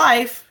stage of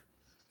life.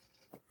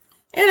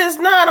 It is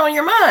not on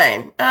your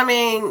mind. I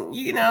mean,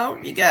 you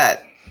got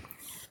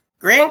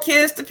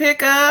grandkids to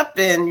pick up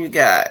and you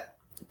got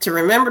to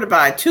remember to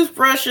buy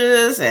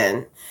toothbrushes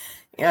and,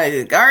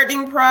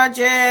 gardening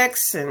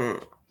projects and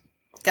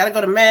got to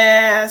go to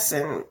mass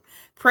and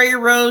pray your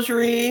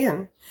rosary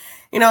and,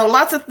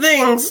 lots of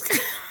things.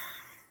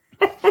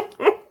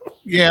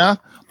 Yeah,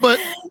 but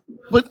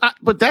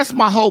that's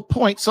my whole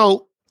point.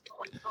 So,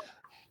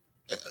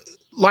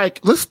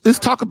 let's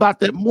talk about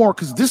that more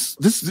because this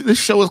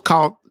show is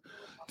called.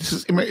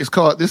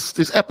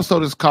 This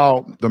episode is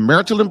called the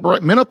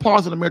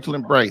Menopause and the Marital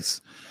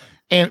Embrace.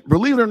 And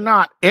believe it or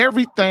not,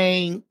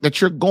 everything that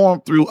you're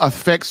going through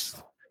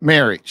affects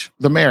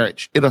the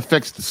marriage. It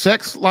affects the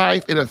sex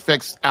life. It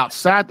affects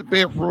outside the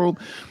bedroom.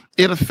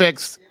 It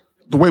affects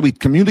the way we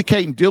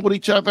communicate and deal with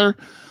each other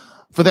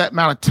for that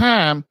amount of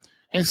time.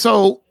 And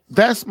so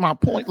that's my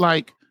point.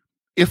 Like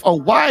if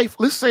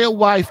let's say a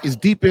wife is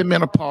deep in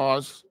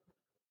menopause,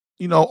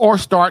 or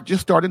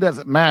it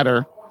doesn't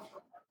matter.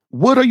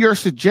 What are your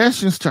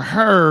suggestions to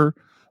her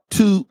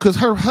because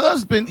her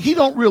husband, he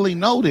don't really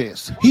know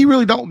this. He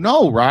really don't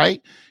know, right?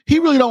 He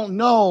really don't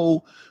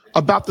know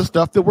about the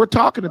stuff that we're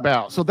talking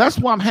about. So that's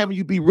why I'm having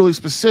you be really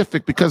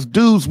specific because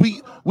dudes,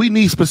 we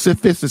need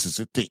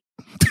specificity.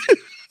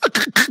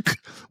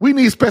 We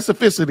need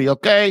specificity.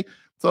 Okay.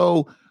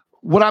 So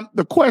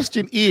the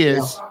question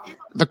is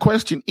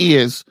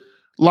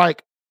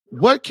like,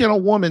 what can a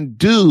woman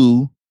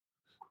do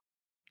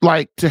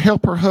like to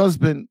help her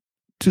husband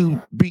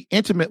to be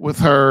intimate with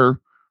her,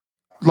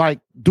 like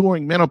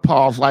during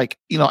menopause, like,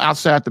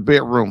 outside the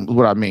bedroom is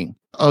what I mean.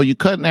 Oh, you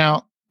cutting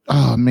out?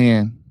 Oh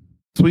man,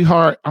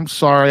 sweetheart, I'm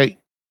sorry.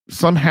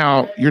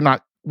 Somehow you're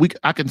not,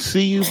 I can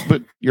see you,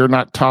 but you're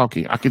not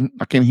talking. I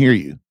can hear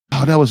you.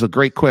 Oh, that was a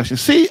great question.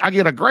 See, I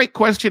get a great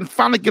question,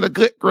 finally get a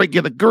good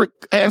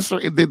answer,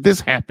 and then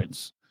this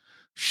happens.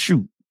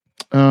 Shoot.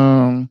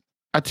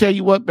 I tell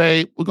you what,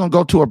 babe, we're going to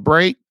go to a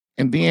break,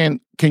 and then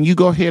can you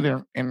go ahead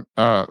and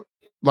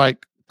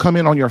come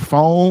in on your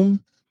phone?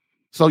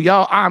 So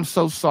y'all, I'm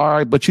so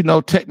sorry, but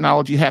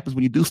technology happens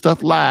when you do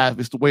stuff live.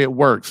 It's the way it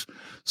works.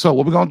 So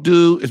what we're going to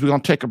do is we're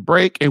going to take a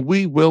break and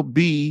we will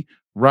be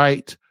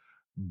right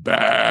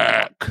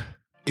back.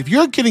 If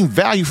you're getting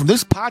value from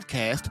this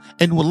podcast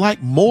and would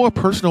like more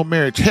personal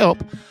marriage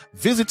help,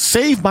 visit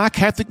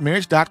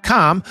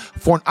SaveMyCatholicMarriage.com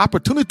for an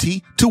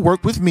opportunity to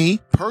work with me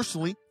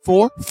personally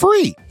for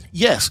free.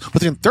 Yes,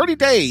 within 30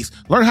 days,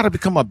 learn how to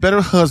become a better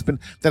husband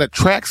that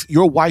attracts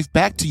your wife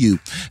back to you.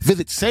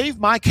 Visit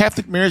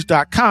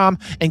SaveMyCatholicMarriage.com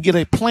and get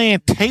a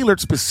plan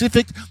tailored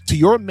specific to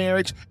your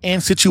marriage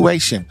and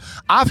situation.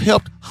 I've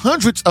helped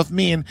hundreds of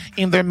men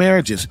in their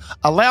marriages.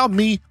 Allow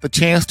me the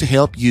chance to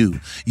help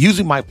you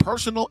using my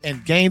personal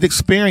and gained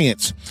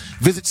experience.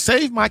 Visit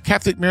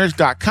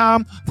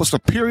SaveMyCatholicMarriage.com for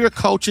superior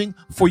coaching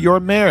for your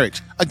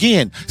marriage.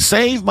 Again,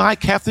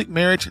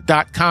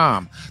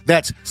 SaveMyCatholicMarriage.com.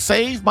 That's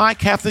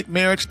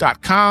SaveMyCatholicMarriage.com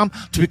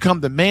to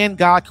become the man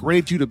God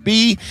created you to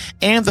be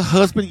and the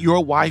husband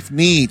your wife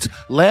needs.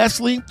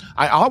 Lastly,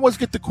 I always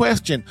get the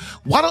question,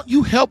 why don't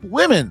you help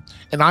women?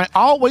 And I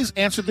always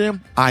answer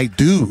them, I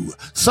do.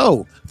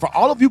 So for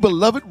all of you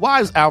beloved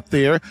wives out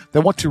there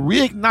that want to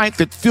reignite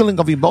that feeling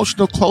of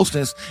emotional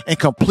closeness and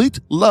complete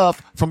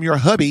love from your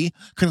hubby,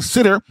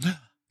 consider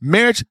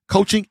marriage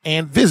coaching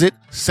and visit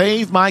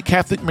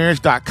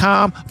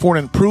SaveMyCatholicMarriage.com for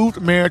an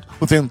improved marriage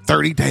within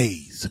 30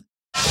 days.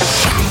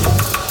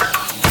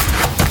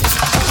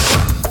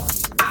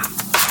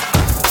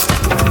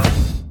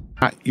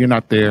 You're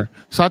not there.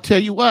 So I'll tell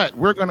you what,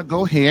 we're going to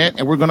go ahead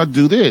and we're going to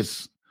do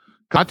this.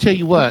 I'll tell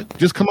you what,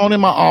 just come on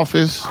in my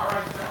office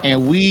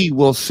and we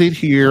will sit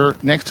here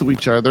next to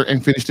each other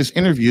and finish this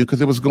interview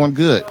because it was going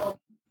good.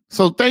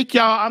 So thank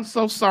y'all. I'm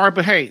so sorry.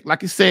 But hey,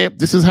 like I said,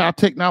 this is how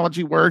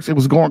technology works. It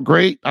was going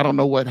great. I don't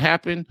know what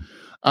happened.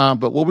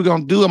 But what we're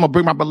going to do, I'm going to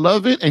bring my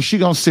beloved and she's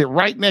going to sit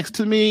right next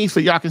to me so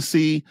y'all can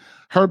see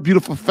her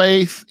beautiful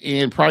face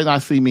and probably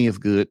not see me as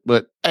good.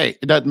 But hey,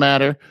 it doesn't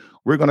matter.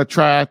 We're going to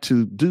try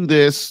to do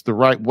this the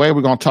right way.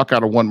 We're going to talk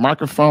out of one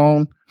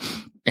microphone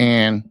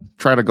and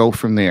try to go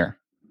from there.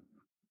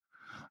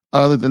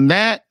 Other than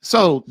that,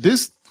 so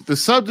the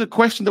subject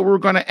question that we're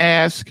going to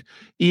ask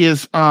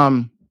is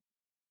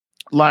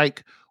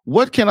like,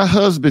 what can a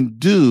husband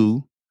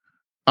do?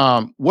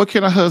 What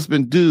can a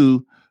husband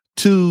do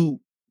to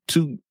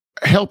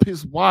help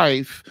his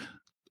wife?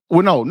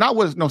 Well, no, not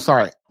what. No,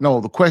 sorry.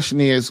 No, the question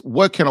is,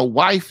 what can a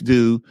wife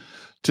do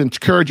to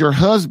encourage her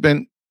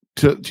husband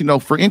to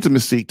for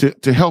intimacy,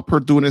 to help her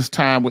during this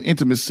time with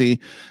intimacy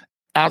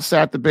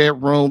outside the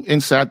bedroom,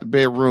 inside the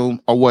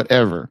bedroom, or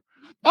whatever?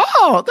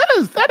 Oh,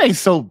 that ain't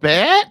so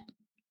bad.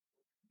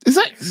 Is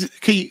that?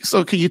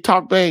 Can you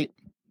talk, babe?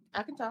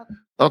 I can talk.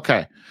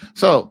 Okay.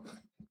 So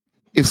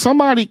if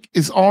somebody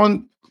is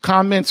on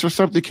comments or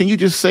something, can you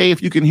just say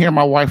if you can hear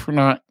my wife or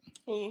not?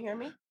 Can you hear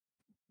me?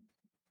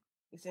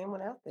 Is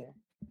anyone out there?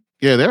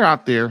 Yeah, they're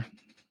out there.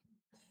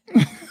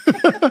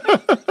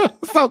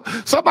 So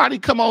somebody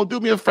come on, do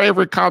me a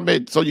favor,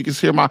 comment so you can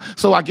hear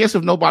so I guess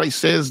if nobody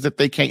says that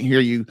they can't hear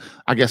you,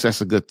 I guess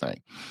that's a good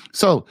thing.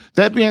 So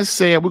that being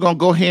said, we're going to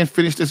go ahead and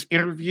finish this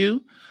interview.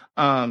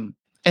 And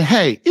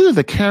hey, either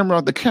the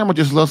camera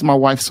just loves my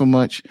wife so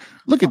much.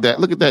 Look at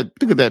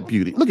that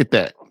beauty. Look at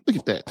that.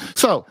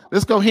 So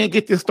let's go ahead and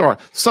get this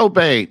started. So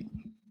babe,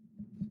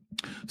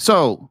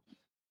 so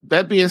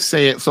that being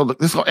said, so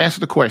let's go answer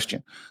the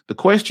question. The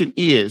question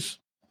is,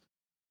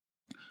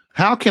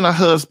 how can a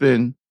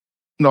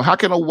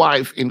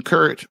wife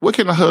encourage, what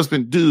can a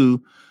husband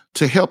do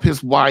to help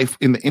his wife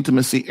in the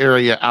intimacy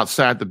area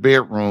outside the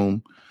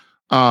bedroom,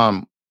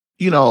 during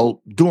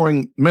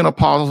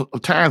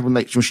menopausal times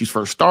when she's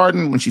first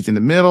starting, when she's in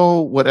the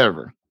middle,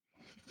 whatever?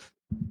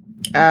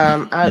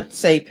 I'd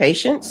say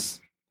patience.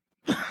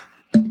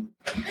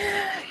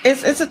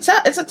 It's a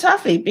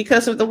toughie,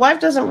 because if the wife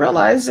doesn't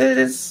realize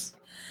it's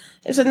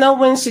a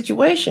no-win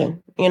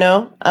situation,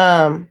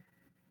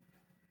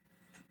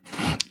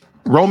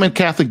 Roman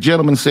Catholic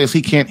gentleman says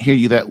he can't hear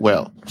you that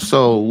well.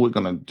 So we're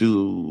going to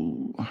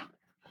do...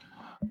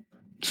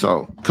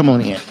 So come on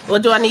in. Well,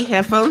 do I need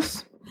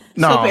headphones?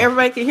 No. So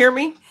everybody can hear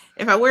me?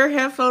 If I wear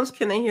headphones,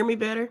 can they hear me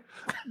better?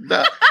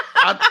 There.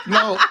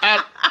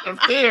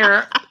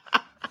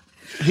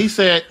 He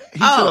said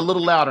a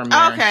little louder,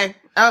 man.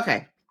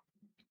 Okay.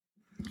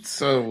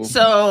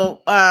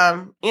 So,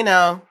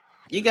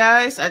 you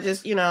guys, I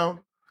just,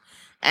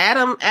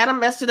 Adam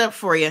messed it up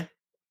for you.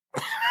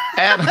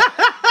 Adam.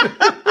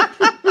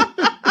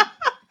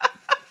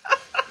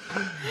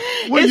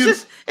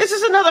 It's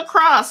just another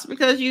cross,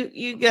 because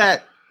you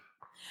got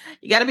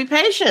to be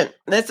patient.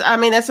 That's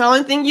the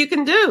only thing you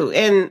can do.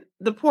 And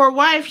the poor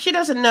wife, she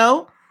doesn't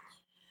know.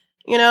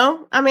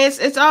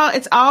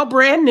 It's all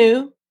brand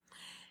new,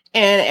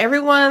 and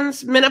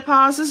everyone's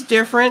menopause is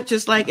different,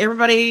 just like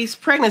everybody's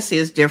pregnancy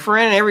is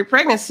different. Every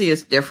pregnancy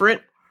is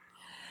different.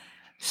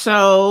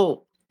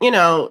 So,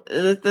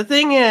 the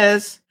thing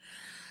is,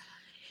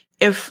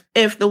 if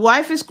the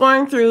wife is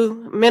going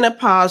through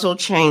menopausal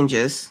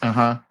changes,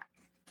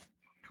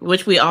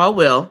 which we all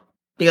will,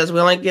 because we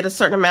only get a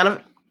certain amount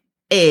of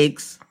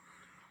eggs,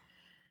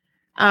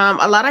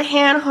 a lot of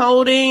hand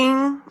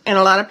holding and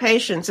a lot of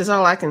patience is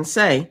all I can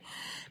say.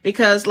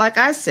 Because like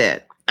I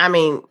said,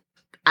 I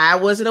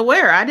wasn't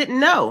aware. I didn't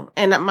know.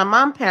 And my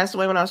mom passed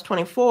away when I was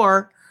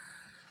 24.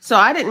 So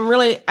I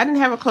didn't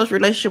have a close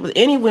relationship with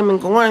any women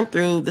going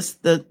through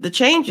the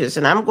changes.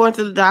 And I'm going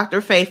to the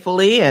doctor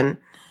faithfully and,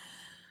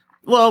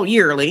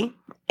 yearly.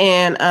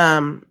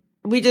 And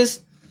we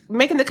just,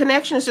 making the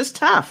connection is just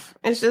tough.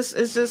 It's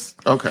just.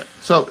 Okay.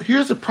 So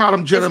here's the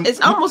problem, gentlemen. It's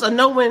almost a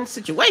no-win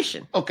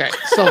situation. Okay.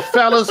 So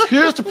fellas,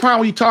 here's the problem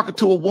when you're talking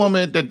to a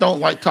woman that don't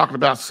like talking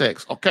about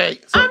sex. Okay.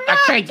 So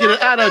I can't get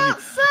it out of you.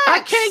 Sex.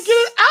 I can't get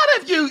it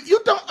out of you. You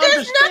don't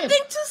understand. There's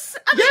nothing to say.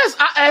 Yes,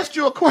 I asked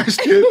you a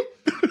question.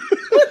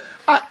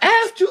 I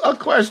asked you a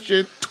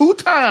question 2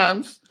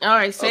 times. All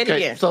right. Say it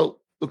again. So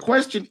the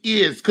question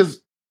is,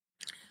 because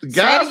the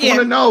guys want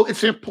to know,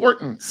 it's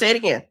important. Say it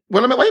again.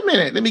 Well, wait a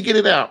minute. Let me get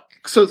it out.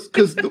 So,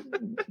 because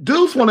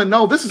dudes want to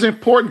know, this is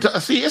important to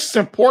us. See, it's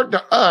important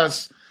to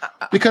us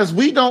because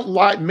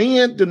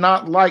men do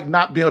not like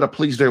not being able to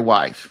please their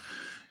wife.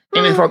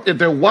 And if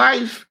their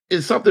wife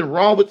is something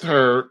wrong with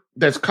her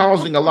that's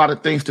causing a lot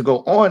of things to go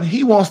on,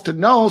 he wants to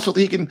know so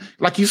that he can,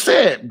 like you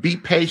said, be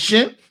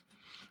patient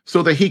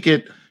so that he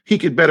could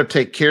better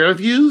take care of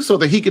you, so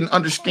that he can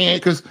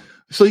understand,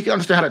 so he can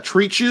understand how to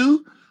treat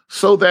you,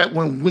 so that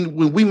when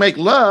we make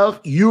love,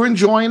 you're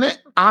enjoying it,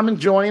 I'm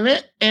enjoying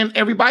it, and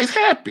everybody's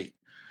happy.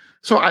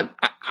 So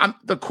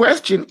the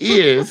question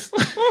is,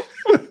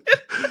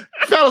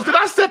 fellas, did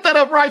I set that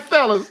up right,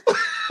 fellas?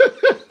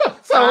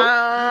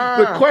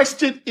 The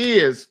question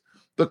is,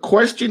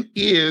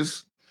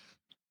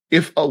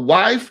 if a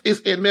wife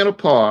is in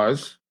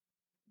menopause,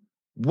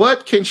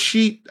 what can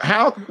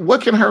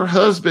her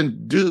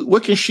husband do?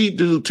 What can she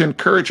do to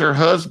encourage her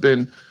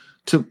husband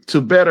to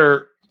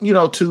better,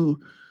 to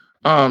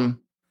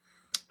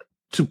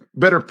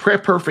better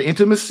prep her for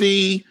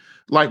intimacy?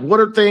 Like, what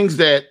are things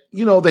that,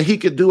 that he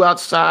could do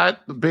outside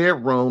the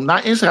bedroom,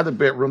 not inside the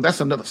bedroom? That's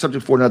another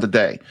subject for another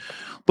day.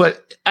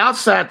 But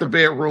outside the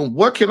bedroom,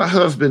 what can a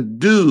husband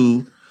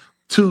do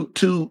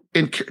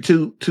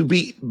to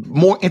be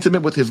more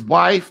intimate with his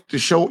wife, to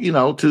show,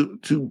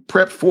 to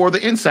prep for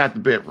the inside the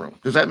bedroom.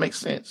 Does that make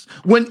sense?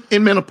 When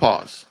in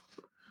menopause.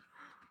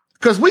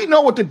 Because we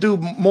know what to do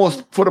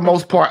for the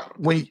most part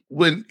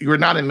when you're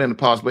not in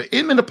menopause. But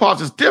in menopause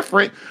is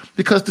different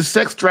because the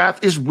sex drive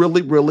is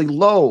really, really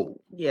low.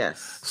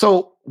 Yes.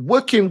 So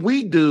what can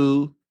we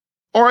do?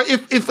 Or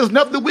if there's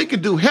nothing that we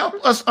can do, help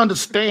us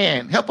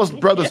understand. Help us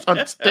brothers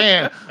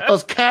understand.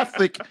 Us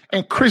Catholic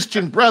and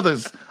Christian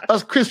brothers,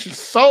 us Christian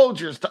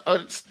soldiers to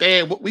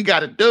understand what we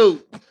got to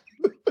do.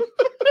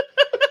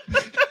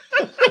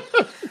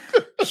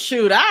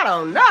 Shoot, I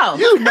don't know.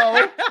 You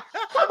know.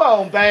 Come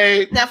on,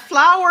 babe. Now,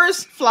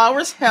 flowers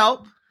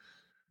help.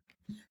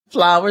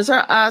 Flowers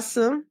are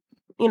awesome.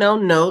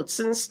 Notes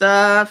and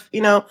stuff.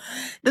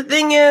 The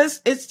thing is,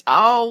 it's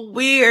all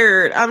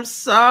weird. I'm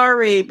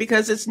sorry,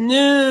 because it's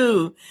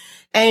new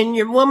and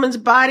your woman's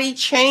body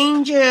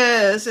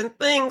changes and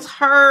things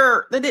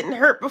hurt that didn't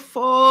hurt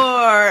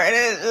before. And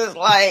it's just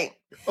like,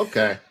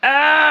 okay.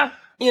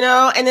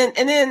 and then,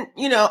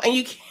 and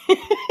you can't.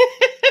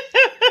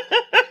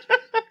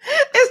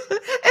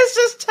 It's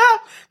just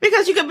tough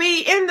because you could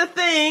be in the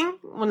thing.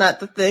 Well, not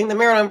the thing, the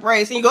marital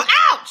embrace, and you go,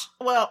 ouch!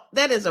 Well,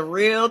 that is a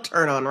real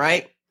turn on,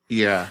 right?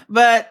 Yeah.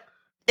 But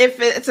if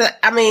it's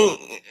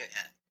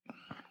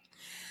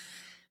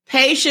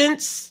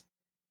patience,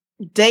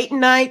 date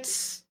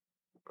nights,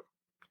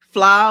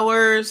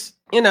 flowers,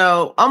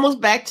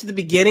 almost back to the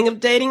beginning of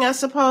dating, I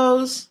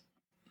suppose.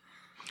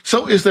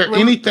 So is there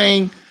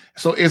anything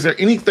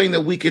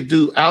that we could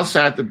do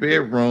outside the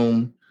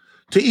bedroom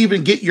to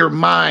even get your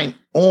mind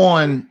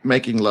on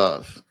making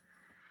love?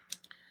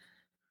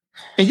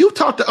 And you've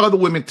talked to other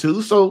women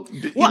too, so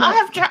I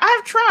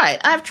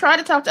have tried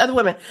to talk to other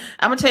women.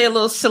 I'm gonna tell you a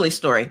little silly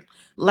story.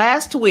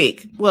 Last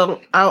week,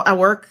 I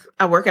work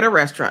at a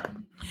restaurant,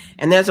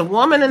 and there's a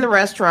woman in the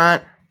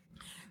restaurant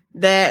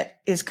that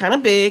is kind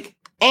of big,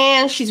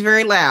 and she's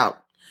very loud.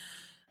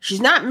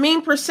 She's not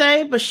mean per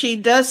se, but she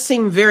does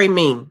seem very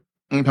mean.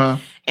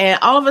 Mm-hmm. And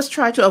all of us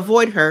try to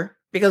avoid her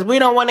because we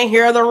don't want to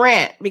hear the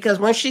rant. Because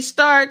when she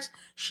starts,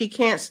 she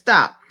can't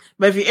stop.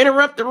 But if you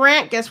interrupt the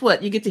rant, guess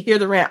what? You get to hear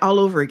the rant all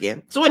over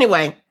again. So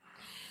anyway,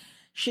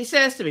 she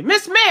says to me,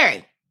 Miss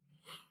Mary,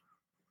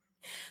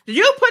 did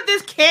you put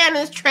this can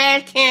in this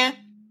trash can?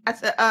 I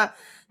said,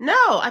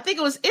 no, I think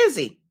it was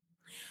Izzy.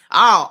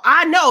 Oh,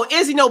 I know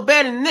Izzy know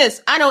better than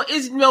this. I know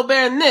Izzy know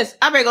better than this.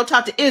 I better go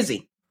talk to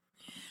Izzy.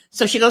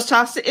 So she goes,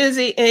 talks to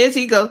Izzy, and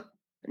Izzy goes,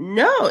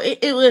 no,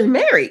 it was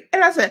Mary.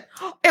 And I said,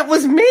 it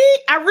was me?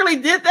 I really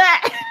did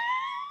that?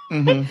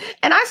 Mm-hmm.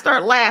 And I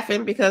start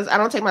laughing because I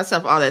don't take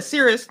myself all that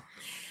serious.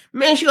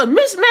 Man, she goes,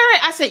 Miss Mary.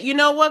 I said, you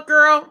know what,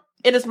 girl?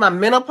 It is my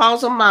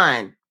menopausal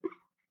mind.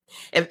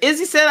 If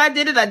Izzy said I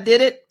did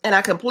it, and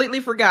I completely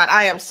forgot.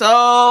 I am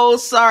so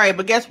sorry,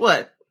 but guess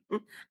what?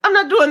 I'm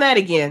not doing that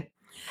again.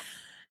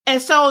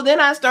 And so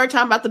then I started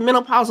talking about the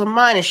menopausal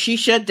mind, and she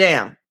shut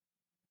down.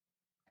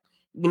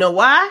 You know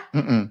why?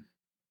 Mm-mm.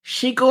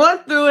 She going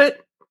through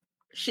it.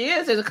 She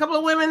is. There's a couple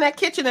of women in that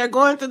kitchen that are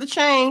going through the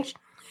change.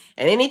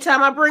 And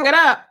anytime I bring it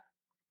up,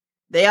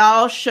 they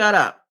all shut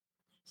up.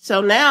 So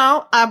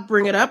now I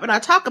bring it up and I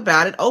talk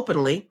about it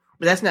openly,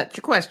 but that's not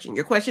your question.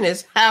 Your question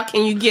is, how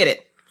can you get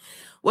it?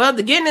 Well,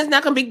 the getting is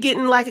not going to be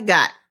getting like a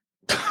got.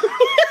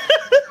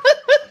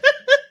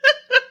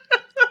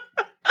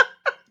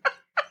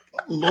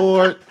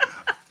 Lord,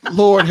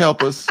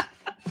 help us.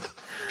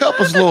 Help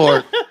us,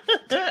 Lord.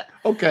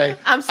 Okay.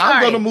 I'm sorry.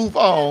 I'm going to move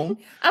on.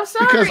 I'm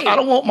sorry. Because I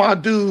don't want my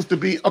dudes to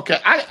be,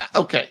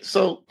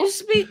 so.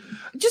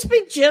 Just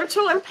be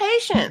gentle and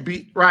patient.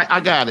 Right,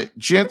 I got it.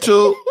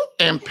 Gentle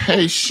and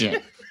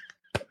patient.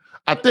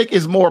 I think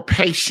it's more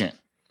patient.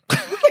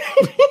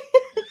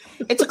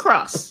 It's a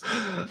cross.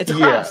 It's a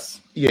cross.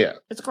 Yeah.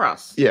 It's a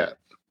cross. Yeah.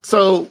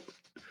 So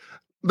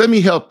let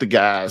me help the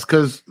guys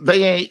because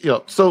they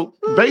ain't, so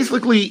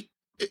basically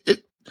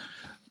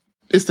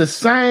it's the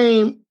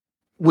same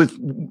with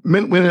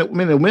men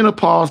in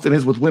menopause than it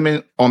is with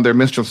women on their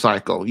menstrual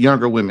cycle,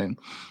 younger women.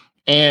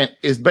 And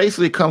it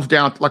basically comes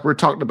down to, like we're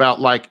talking about,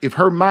 like if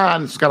her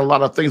mind's got a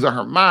lot of things on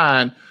her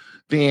mind,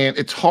 then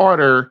it's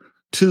harder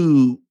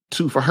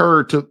for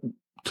her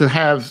to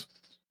have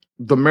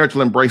the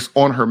marital embrace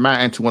on her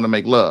mind to want to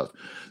make love.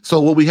 So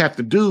what we have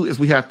to do is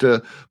we have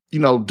to,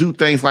 do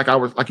things like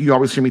you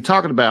always hear me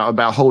talking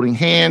about holding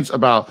hands,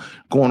 about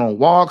going on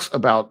walks,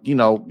 about,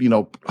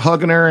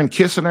 hugging her and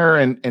kissing her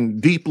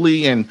and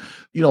deeply and,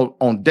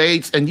 on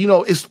dates. And,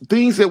 it's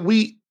things that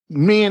we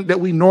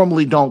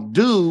normally don't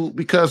do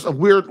because of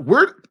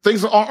we're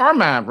things are on our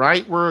mind,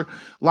 right? We're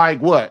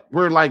like, what?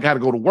 We're like, got to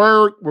go to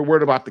work. We're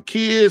worried about the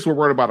kids. We're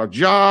worried about our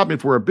job.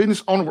 If we're a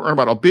business owner, we're worried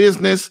about our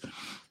business.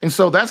 And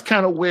so that's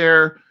kind of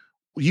where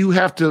you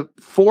have to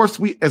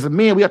as a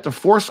man, we have to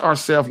force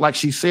ourselves, like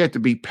she said, to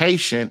be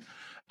patient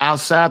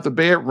outside the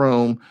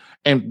bedroom.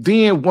 And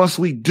then once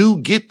we do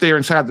get there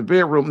inside the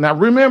bedroom, now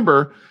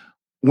remember,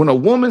 when a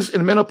woman's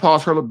in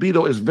menopause, her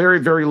libido is very,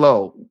 very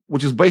low,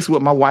 which is basically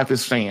what my wife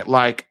is saying.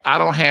 Like, I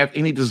don't have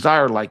any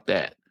desire like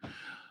that.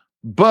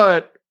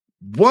 But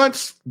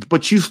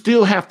but you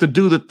still have to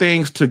do the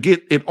things to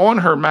get it on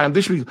her mind.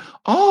 This should be,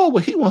 oh,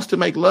 well, he wants to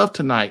make love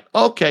tonight.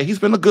 Okay, he's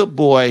been a good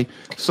boy.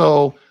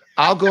 So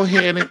I'll go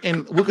ahead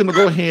and we're going to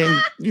go ahead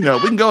and, we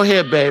can go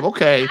ahead, babe.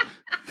 Okay.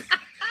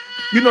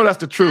 That's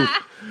the truth.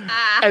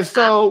 And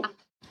so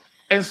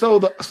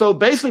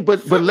basically,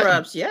 but foot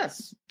rubs,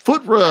 yes.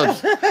 Foot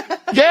rubs.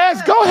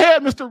 Yes, go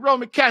ahead, Mr.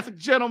 Roman Catholic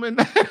gentleman.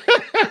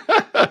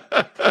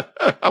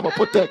 I'll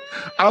put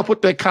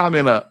that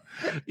comment up.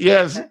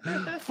 Yes,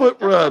 foot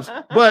rubs.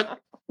 But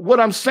what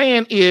I'm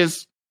saying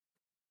is,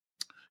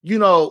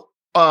 her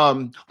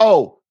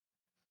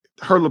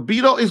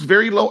libido is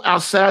very low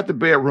outside the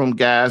bedroom,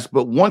 guys.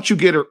 But once you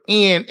get her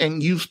in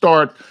and you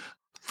start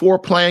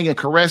foreplaying and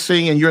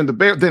caressing and you're in the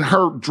bed, then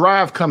her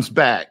drive comes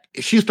back.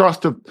 She starts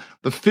the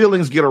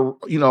feelings get,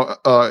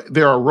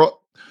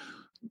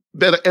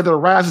 that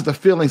arises the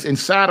feelings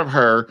inside of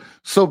her.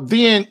 So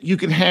then you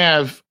can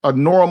have a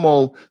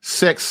normal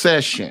sex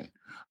session.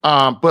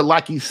 But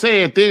like you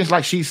said, things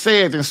like she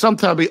said, then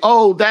sometimes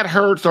that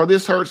hurts or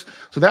this hurts.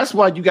 So that's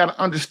why you got to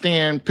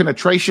understand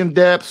penetration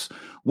depths,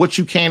 what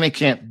you can and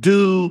can't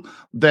do.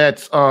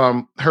 That's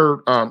her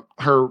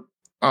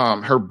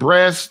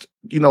breast,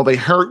 they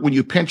hurt when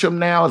you pinch them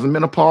now as a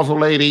menopausal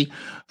lady.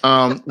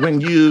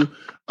 When you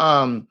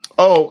on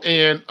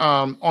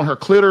her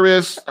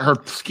clitoris, her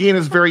skin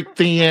is very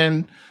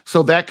thin,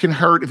 so that can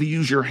hurt if you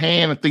use your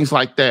hand and things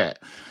like that.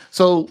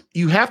 So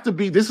you have to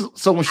be,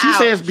 so when she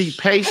says be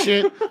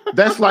patient,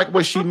 that's like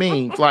what she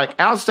means. Like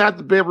outside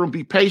the bedroom,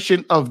 be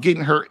patient of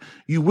getting her.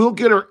 You will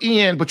get her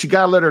in, but you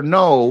got to let her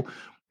know,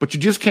 but you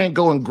just can't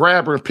go and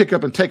grab her and pick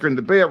up and take her in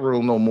the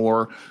bedroom no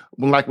more,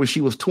 like when she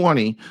was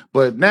 20.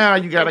 But now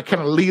you got to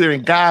kind of lead her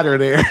and guide her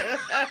there.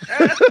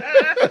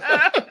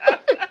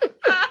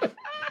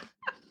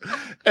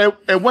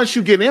 And once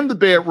you get in the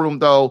bedroom,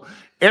 though,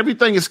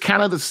 everything is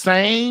kind of the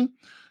same,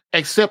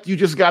 except you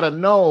just got to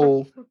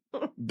know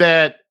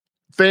that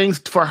things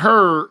for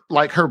her,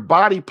 like her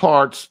body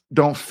parts,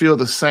 don't feel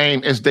the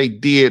same as they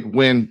did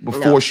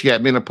before she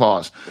had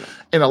menopause.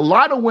 And a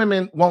lot of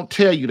women won't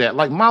tell you that.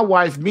 Like my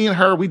wife, me and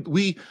her,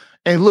 we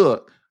and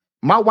look,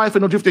 my wife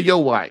is no different than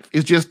your wife.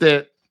 It's just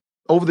that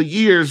over the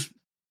years,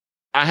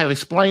 I have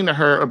explained to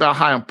her about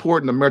how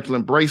important the marital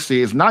embrace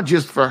is, not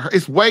just for her.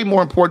 It's way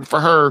more important for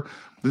her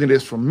than it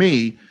is for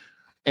me.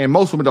 And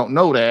most women don't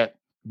know that.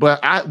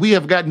 But we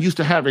have gotten used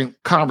to having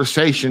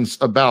conversations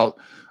about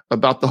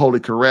the holy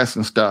caress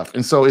and stuff.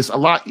 And so it's a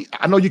lot.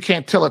 I know you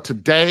can't tell it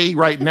today,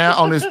 right now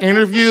on this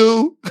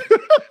interview. I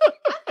think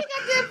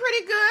I did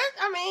pretty good.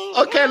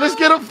 Okay, let's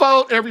get a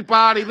vote,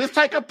 everybody. Let's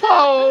take a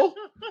poll.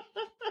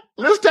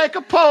 Let's take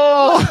a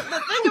poll. The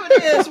thing of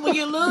it is, when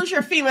you lose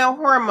your female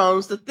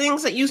hormones, the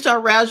things that used to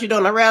arouse you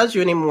don't arouse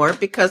you anymore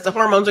because the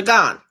hormones are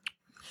gone.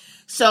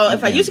 So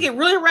if I used to get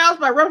really aroused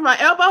by rubbing my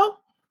elbow,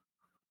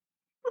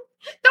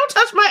 don't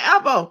touch my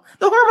elbow.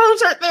 The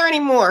hormones aren't there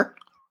anymore.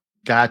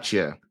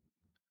 Gotcha.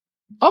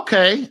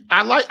 Okay,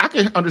 I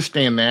can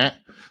understand that.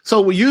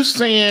 So were you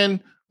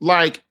saying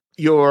like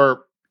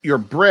your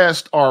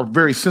breasts are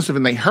very sensitive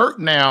and they hurt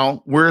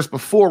now, whereas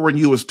before when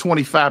you was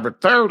 25 or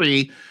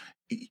 30,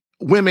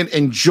 women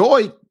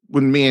enjoy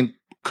when men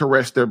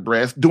caress their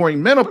breasts.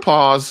 During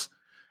menopause,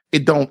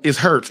 it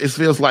hurts. It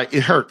feels like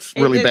it hurts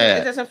really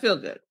bad. It doesn't feel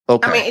good.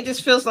 Okay. It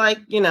just feels like,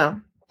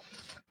 you're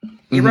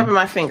rubbing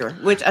my finger,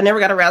 which I never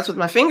got aroused with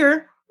my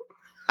finger.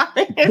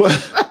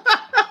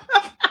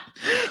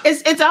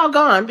 It's all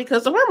gone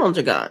because the hormones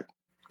are gone.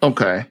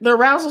 Okay. The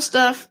arousal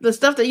stuff, the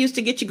stuff that used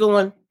to get you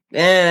going,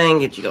 and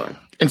get you going.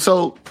 And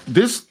so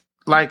this,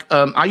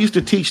 I used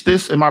to teach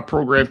this in my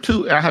program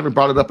too. I haven't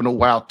brought it up in a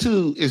while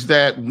too, is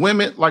that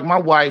women, like my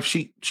wife,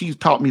 she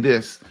taught me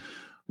this.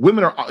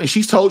 Women are, and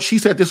she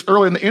said this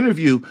earlier in the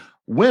interview,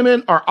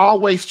 women are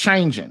always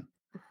changing.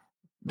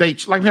 They,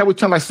 like how we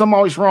tell, like something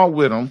always wrong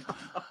with them.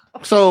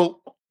 So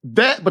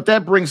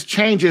that brings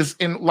changes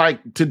in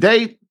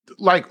today,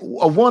 like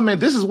a woman,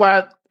 this is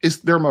why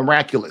they're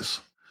miraculous.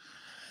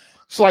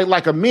 So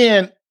like a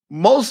man,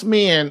 most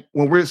men,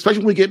 especially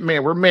when we get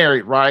married, we're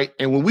married, right?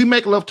 And when we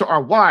make love to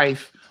our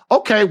wife,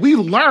 okay, we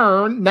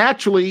learn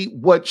naturally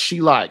what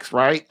she likes,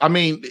 right?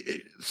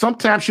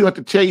 Sometimes she don't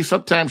have to tell you,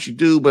 sometimes you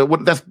do,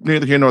 but that's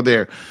neither here nor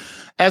there.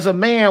 As a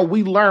man,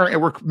 we learn,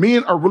 and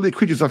men are really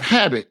creatures of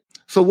habit.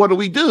 So what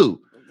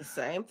do? The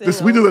same thing.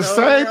 We do the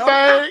same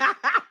thing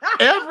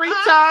every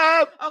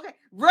time. Okay,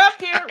 rub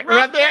here,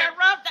 rub there,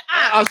 rub the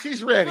eye. Oh,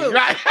 she's ready,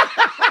 right?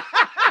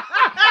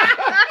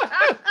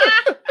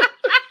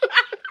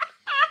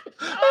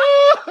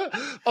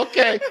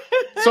 Okay,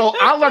 so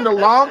I learned a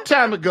long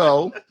time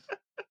ago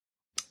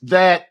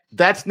that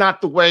that's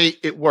not the way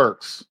it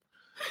works.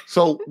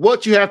 So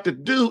what you have to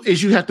do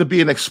is you have to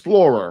be an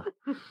explorer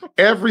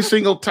every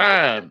single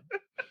time.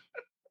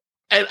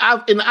 And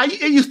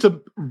it used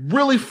to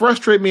really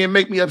frustrate me and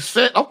make me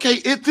upset. Okay,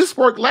 this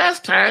worked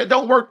last time. It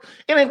don't work.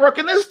 It ain't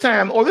working this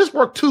time. Or this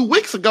worked 2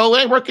 weeks ago.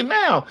 It ain't working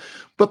now.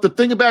 But the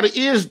thing about it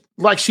is,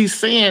 like she's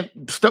saying,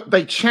 stuff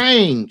they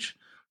change.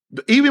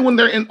 Even when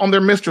they're on their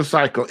menstrual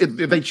cycle,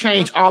 they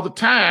change all the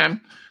time.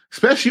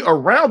 especially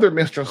around their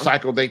menstrual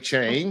cycle, they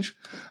change.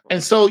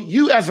 And so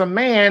you as a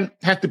man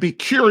have to be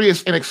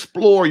curious and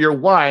explore your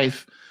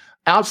wife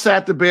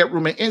outside the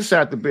bedroom and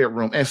inside the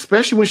bedroom, and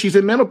especially when she's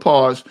in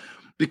menopause,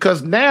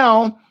 because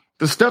now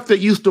the stuff that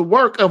used to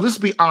work, let's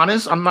be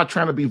honest, I'm not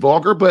trying to be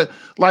vulgar, but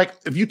like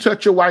if you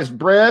touch your wife's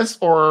breast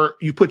or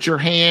you put your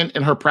hand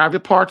in her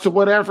private parts or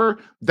whatever,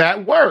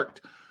 that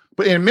worked.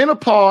 But in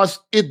menopause,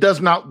 that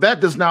does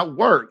not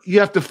work. You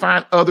have to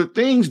find other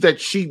things that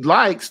she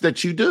likes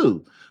that you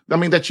do.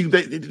 That you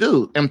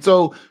do. And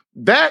so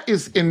that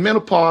is in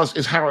menopause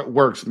is how it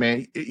works,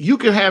 man. You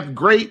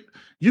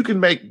can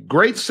make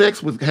great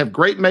sex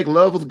make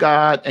love with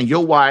God and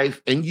your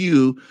wife and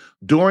you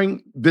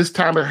during this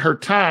time of her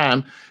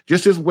time,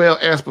 just as well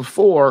as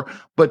before.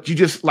 But you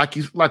just like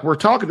we're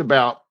talking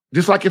about,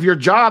 just like if your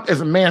job as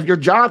a man, if your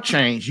job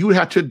changed, you would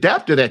have to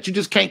adapt to that. You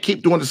just can't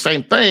keep doing the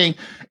same thing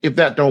if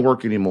that don't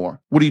work anymore.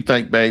 What do you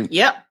think, babe?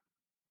 Yep.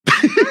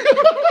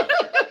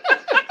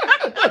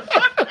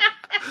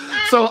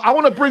 So I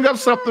want to bring up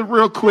something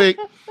real quick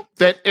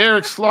that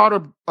Eric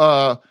Slaughter,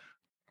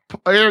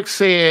 Eric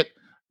said,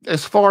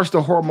 as far as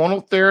the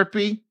hormonal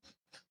therapy,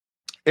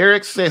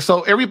 Eric said,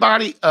 so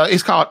everybody,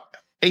 it's called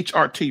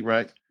HRT,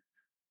 right?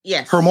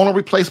 Yes. Hormonal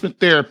replacement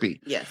therapy.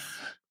 Yes.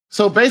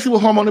 So basically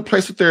what hormonal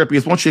replacement therapy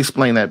is, why don't you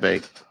explain that,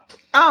 babe?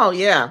 Oh,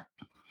 yeah.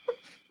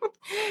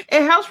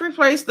 It helps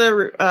replace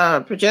the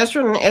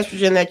progesterone and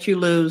estrogen that you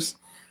lose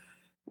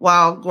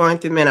while going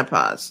through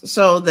menopause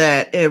so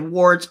that it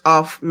wards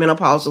off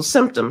menopausal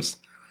symptoms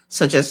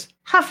such as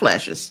hot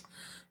flashes.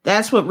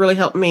 That's what really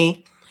helped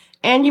me.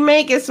 And you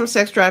may get some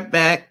sex drive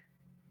back,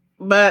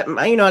 but,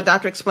 a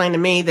doctor explained to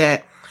me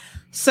that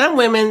some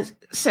women's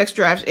sex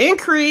drives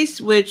increase,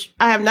 which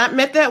I have not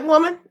met that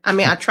woman.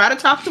 I try to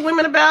talk to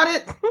women about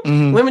it.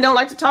 Mm-hmm. Women don't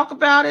like to talk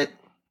about it,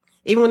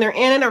 even when they're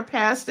in it or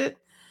past it.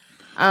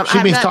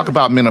 She means talk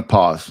about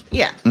menopause.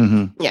 Yeah.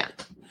 Mm-hmm. Yeah.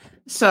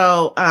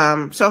 So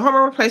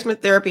hormone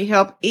replacement therapy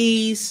help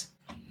ease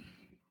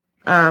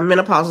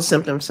menopausal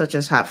symptoms such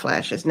as hot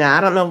flashes. Now,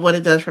 I don't know what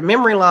it does for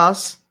memory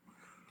loss,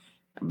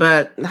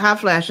 but hot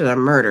flashes are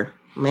murder,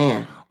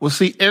 man. Well,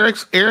 see, Eric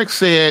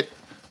said,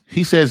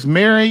 he says,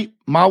 Mary,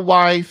 my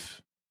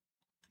wife,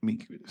 let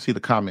me see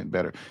the comment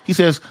better. He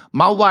says,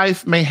 my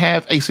wife may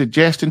have a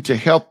suggestion to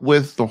help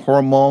with the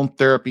hormone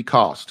therapy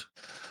cost.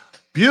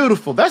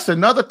 Beautiful. That's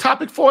another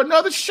topic for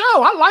another show.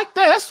 I like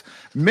that. That's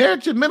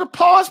Marriage and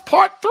Menopause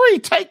Part 3,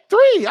 Take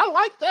 3. I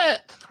like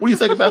that. What do you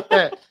think about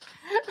that?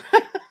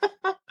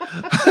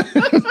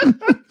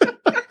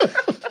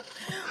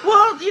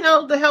 Well,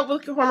 the help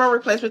with hormone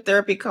replacement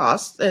therapy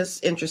costs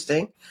is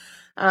interesting.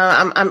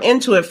 I'm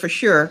into it for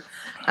sure.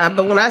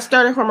 But when I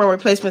started hormone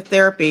replacement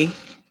therapy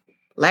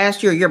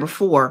last year, year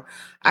before,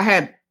 I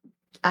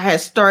had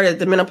started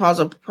the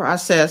menopausal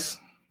process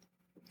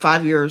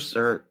 5 years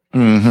or.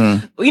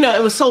 Mm-hmm.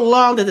 It was so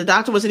long that the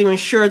doctor wasn't even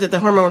sure that the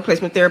hormone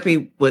replacement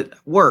therapy would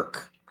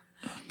work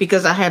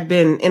because I had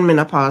been in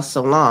menopause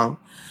so long.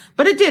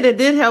 But it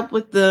did help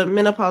with the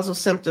menopausal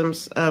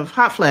symptoms of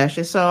hot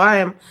flashes. So I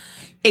am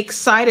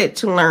excited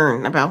to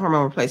learn about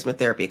hormone replacement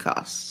therapy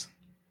costs.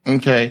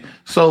 Okay.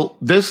 So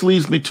this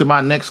leads me to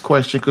my next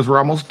question because we're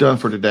almost done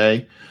for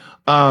today.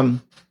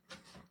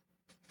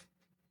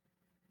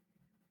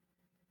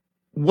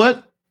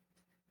 What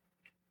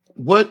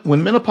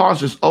when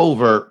menopause is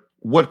over,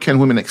 what can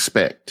women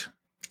expect?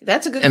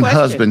 That's a good and question.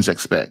 And husbands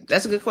expect?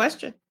 That's a good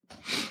question.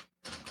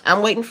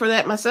 I'm waiting for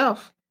that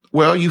myself.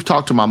 Well, you've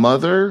talked to my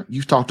mother.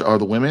 You've talked to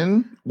other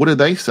women. What did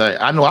they say?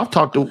 I know I've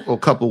talked to a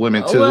couple of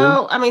women too.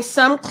 Well,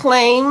 some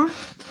claim,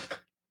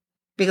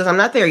 because I'm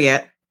not there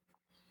yet,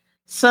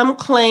 some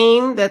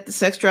claim that the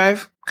sex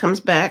drive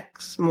comes back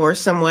more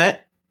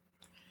somewhat.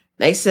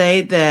 They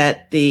say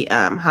that the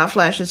hot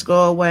flashes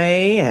go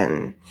away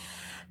and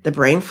the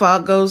brain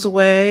fog goes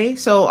away.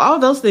 So all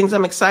those things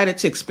I'm excited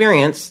to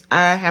experience.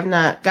 I have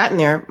not gotten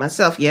there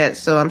myself yet,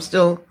 so I'm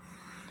still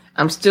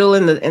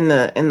in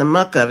the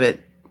muck of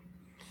it.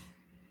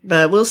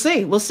 But we'll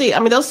see. We'll see.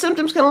 Those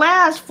symptoms can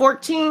last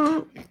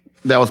 14.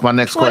 That was my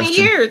next 20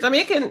 question. years.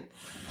 It can,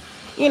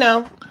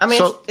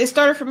 it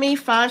started for me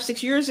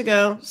 5-6 years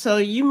ago. So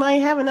you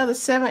might have another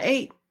 7,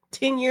 8,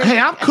 10 years. Hey,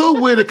 I'm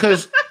cool with it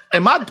because,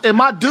 and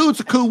my dudes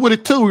are cool with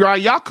it too,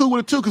 right? Y'all cool with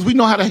it too because we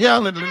know how to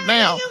handle it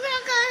now.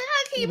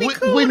 You be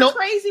cool with a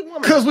crazy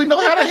woman. Because we know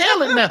how to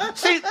handle it now.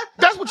 See,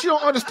 that's what you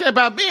don't understand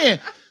about men.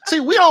 See,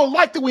 we don't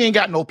like that we ain't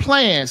got no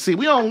plans. See,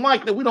 we don't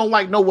like that we don't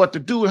know what to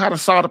do and how to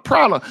solve the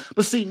problem.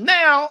 But see,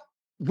 now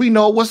we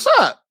know what's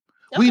up.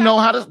 Okay. We know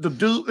how to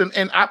do,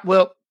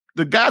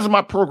 the guys in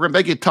my program,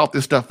 they get taught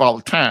this stuff all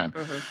the time.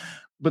 Mm-hmm.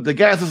 But the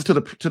guys listen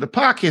to the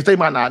podcast, they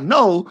might not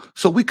know.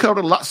 So we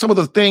covered some of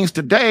the things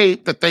today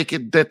that they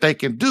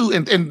can do.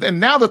 And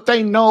now that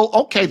they know,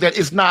 okay, that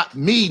it's not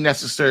me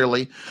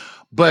necessarily.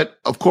 But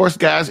of course,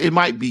 guys, it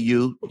might be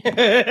you.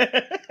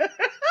 But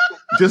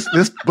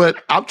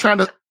I'm trying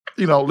to,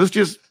 let's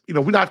just,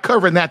 we're not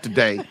covering that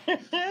today.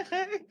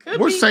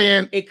 We're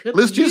saying,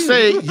 let's just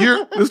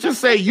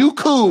say you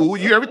cool.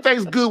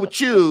 Everything's good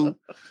with you.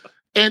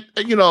 And,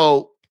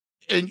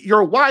 and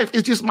your wife,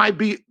 it just might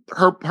be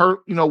her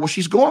what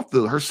she's going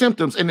through, her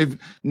symptoms. And if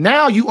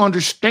now you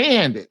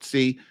understand it,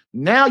 see,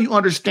 now you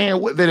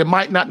understand that it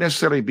might not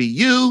necessarily be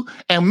you.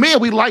 And men,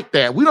 we like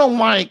that. We don't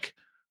like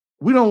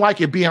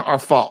it being our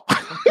fault.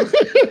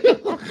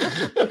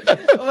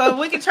 Well,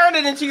 we can turn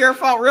it into your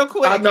fault real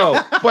quick. I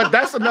know, but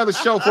that's another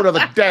show for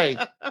another day.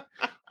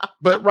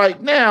 But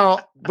right now,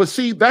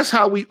 see, that's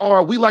how we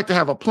are. We like to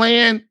have a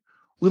plan.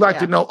 We like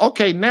to know,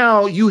 okay,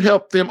 now you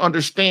help them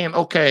understand,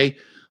 okay,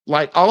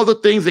 like all the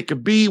things that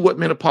could be, what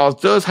menopause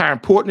does, how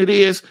important it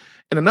is.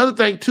 And another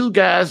thing too,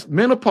 guys,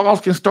 menopause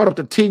can start up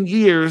to 10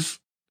 years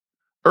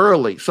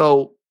early.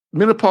 So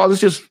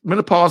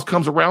menopause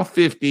comes around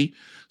 50.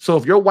 So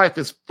if your wife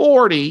is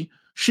 40,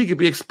 she could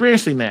be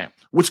experiencing that,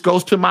 which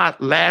goes to my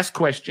last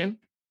question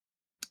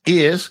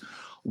is,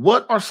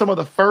 what are some of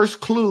the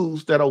first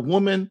clues that a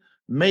woman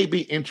may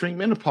be entering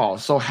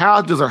menopause? So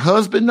how does her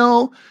husband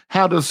know?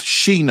 How does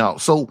she know?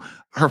 So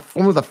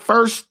one of the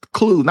first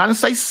clue, not to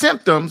say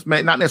symptoms,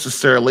 not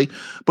necessarily,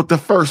 but the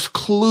first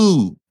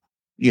clue,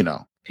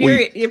 your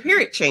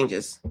period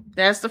changes.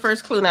 That's the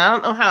first clue. Now I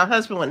don't know how a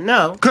husband would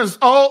know. Because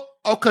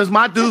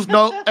my dudes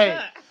know. Hey,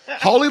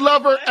 Holy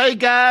Lover. Hey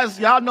guys,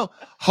 y'all know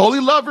Holy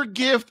Lover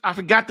gift. I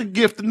forgot the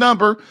gift, the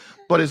number,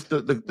 but it's the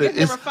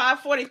it's number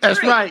 543.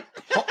 That's right.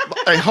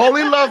 A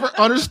Holy Lover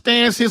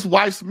understands his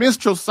wife's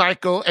menstrual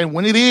cycle and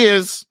when it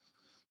is,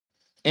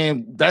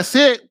 and that's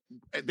it.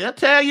 They'll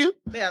tell you.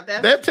 Yeah,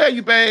 they'll tell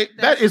you, babe.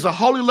 That is a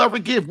Holy Lover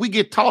gift. We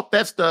get taught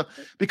that stuff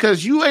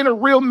because you ain't a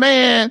real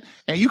man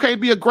and you can't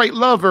be a great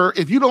lover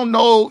if you don't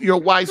know your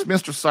wife's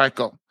menstrual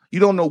cycle. You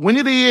don't know when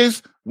it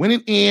is, when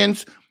it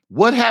ends,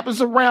 what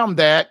happens around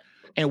that,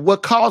 and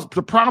what causes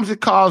the problems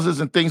it causes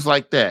and things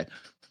like that.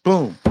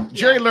 Boom.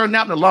 Jerry learned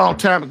that a long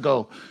time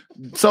ago.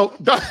 So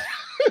the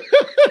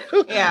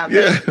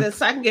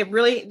cycle get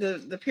really,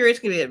 the periods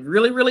can get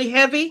really, really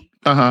heavy.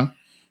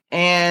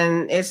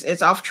 And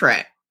it's off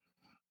track.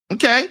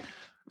 Okay.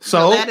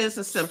 So that is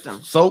a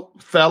symptom. So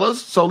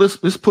fellas,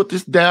 let's put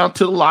this down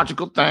to the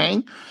logical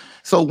thing.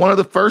 So one of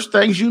the first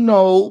things you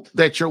know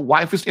that your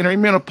wife is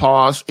entering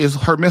menopause is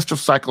her menstrual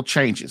cycle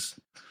changes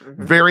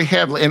very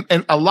heavily.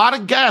 And a lot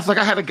of guys, like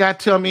I had a guy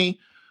tell me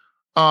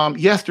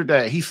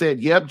yesterday, he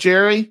said, yep,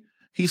 Jerry.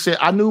 He said,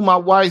 I knew my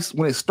wife's,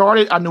 when it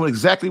started, I knew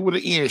exactly what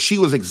it ended. She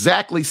was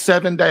exactly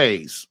 7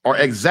 days or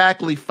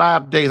exactly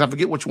 5 days. I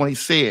forget which one he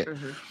said.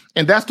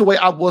 And that's the way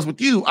I was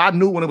with you. I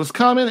knew when it was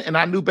coming and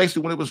I knew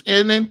basically when it was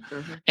ending.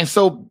 And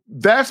so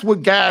that's what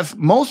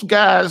most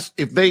guys,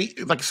 if they,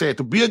 like I said,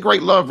 to be a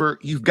great lover,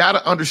 you've got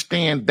to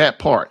understand that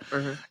part.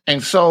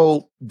 And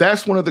so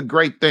that's one of the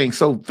great things.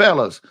 So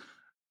fellas,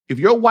 if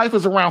your wife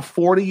is around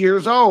 40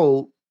 years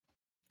old,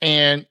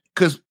 and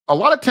because a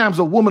lot of times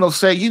a woman will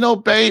say,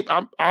 babe,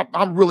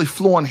 I'm really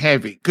flowing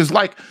heavy. Because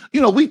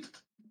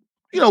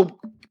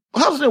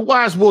husbands and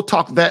wives will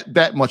talk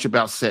that much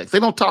about sex. They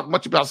don't talk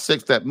much about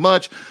sex that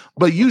much,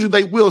 but usually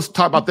they will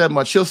talk about that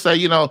much. She'll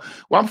say, well,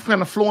 I'm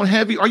kind of flowing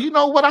heavy, or you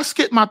know what, I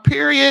skipped my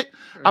period.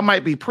 I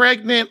might be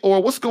pregnant,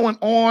 or what's going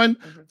on.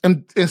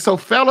 And so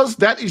fellas,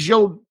 that is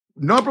your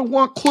number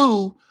one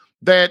clue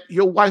that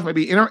your wife may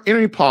be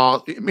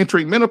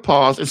entering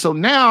menopause. And so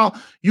now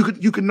you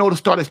can know to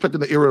start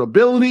expecting the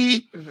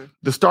irritability,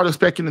 to start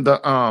expecting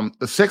the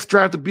sex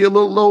drive to be a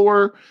little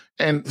lower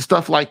and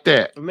stuff like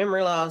that.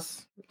 Memory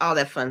loss. All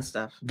that fun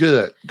stuff.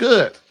 Good.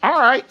 All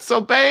right.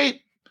 So, babe,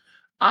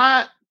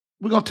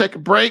 we're going to take a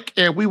break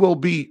and we will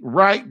be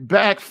right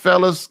back,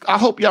 fellas. I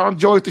hope y'all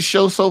enjoyed the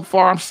show so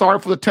far. I'm sorry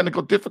for the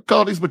technical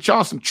difficulties, but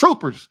y'all some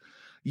troopers.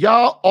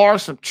 Y'all are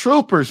some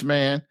troopers,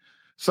 man.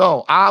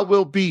 So I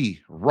will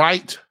be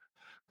right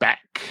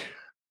back.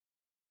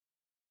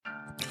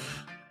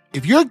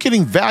 If you're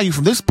getting value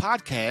from this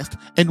podcast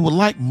and would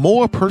like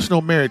more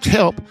personal marriage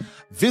help,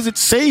 visit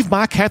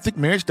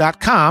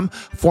SaveMyCatholicMarriage.com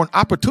for an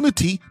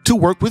opportunity to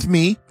work with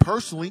me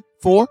personally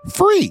for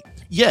free.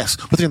 Yes,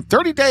 within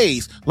 30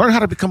 days, learn how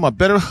to become a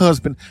better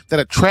husband that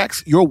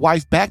attracts your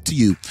wife back to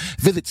you.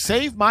 Visit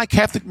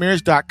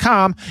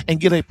SaveMyCatholicMarriage.com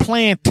and get a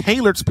plan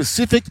tailored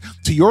specific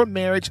to your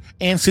marriage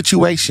and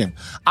situation.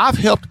 I've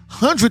helped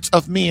hundreds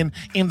of men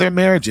in their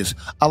marriages.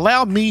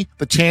 Allow me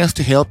the chance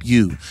to help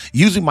you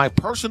using my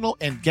personal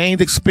and gained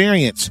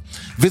experience.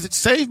 Visit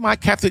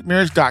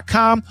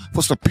SaveMyCatholicMarriage.com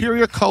for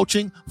superior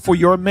coaching for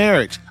your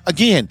marriage.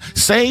 Again,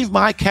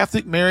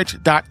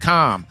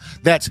 SaveMyCatholicMarriage.com.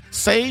 That's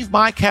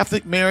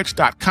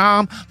SaveMyCatholicMarriage.com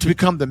to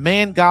become the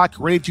man God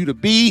created you to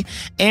be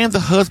and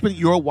the husband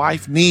your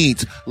wife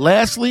needs.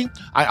 Lastly,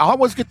 I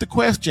always get the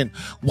question,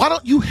 why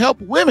don't you help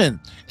women?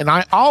 And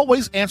I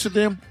always answer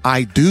them,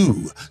 I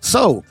do.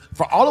 So,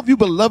 for all of you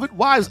beloved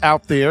wives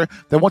out there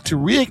that want to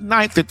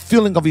reignite that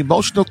feeling of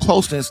emotional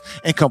closeness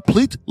and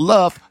complete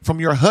love from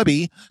your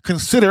hubby,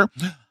 consider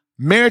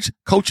marriage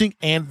coaching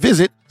and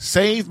visit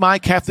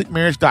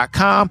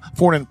SaveMyCatholicMarriage.com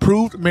for an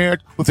improved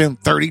marriage within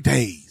 30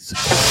 days.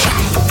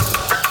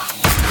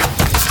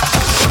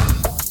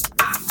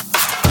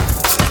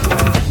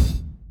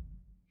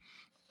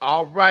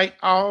 All right.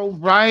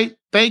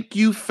 Thank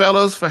you,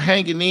 fellas, for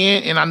hanging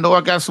in. And I know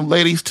I got some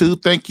ladies, too.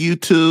 Thank you,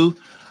 too.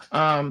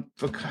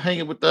 for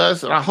hanging with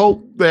us. And I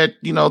hope that,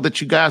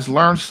 that you guys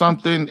learned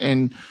something.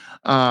 And,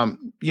 I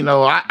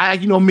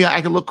me,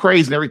 I can look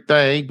crazy and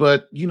everything,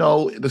 but,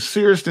 the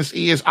seriousness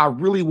is I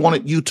really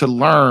wanted you to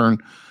learn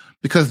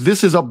because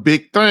this is a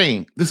big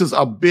thing. This is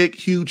a big,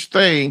 huge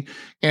thing.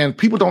 And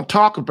people don't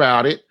talk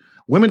about it.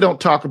 Women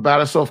don't talk about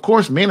it. So of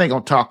course, men ain't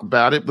going to talk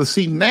about it. But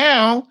see,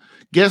 now,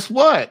 guess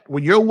what?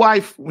 When your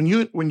wife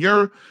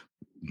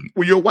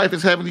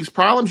is having these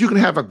problems, you can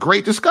have a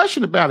great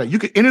discussion about it. You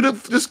can enter the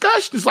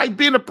discussion. It's like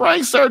being a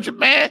brain surgeon,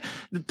 man.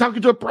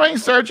 Talking to a brain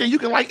surgeon, you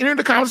can enter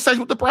the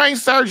conversation with the brain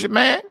surgeon,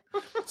 man.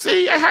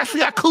 See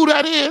how cool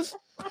that is?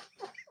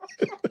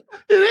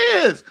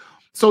 It is.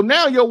 So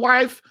now your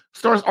wife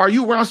are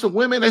you around some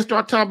women, they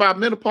start talking about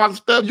menopause and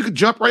stuff, you can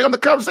jump right on the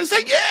conversation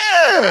and say,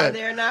 yeah.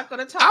 They're not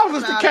going to talk about it. I was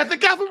listening to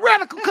Catholic Alpha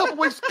Radical a couple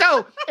weeks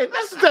ago, and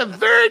this is that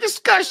very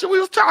discussion we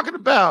was talking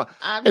about.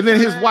 And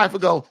then his wife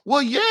would go,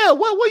 well, yeah,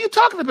 what are you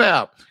talking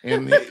about?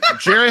 And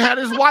Jerry had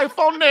his wife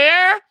on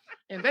there,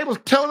 and they was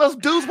telling us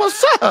dudes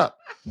what's up.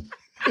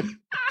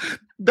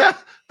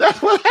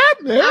 That's what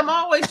happened. Man. I'm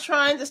always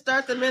trying to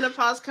start the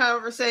menopause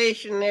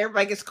conversation and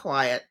everybody gets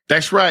quiet.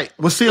 That's right.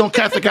 Well, see, on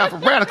Catholic Alpha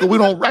Radical, we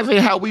don't say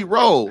how we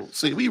roll.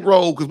 See, we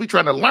roll because we're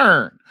trying to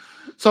learn.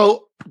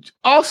 So,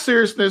 all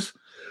seriousness,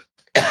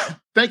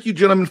 thank you,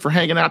 gentlemen, for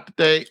hanging out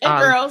today.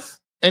 And girls.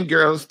 And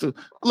girls, too.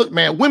 Look,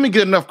 man, women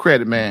get enough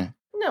credit, man.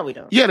 No, we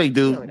don't. Yeah, they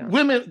do. No,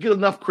 women get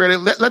enough credit.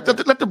 Let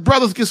the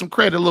brothers get some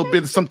credit a little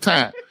bit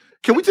sometime.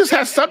 Can we just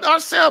have something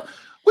ourselves?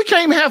 We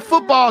can't even have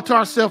football to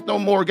ourselves no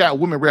more. We got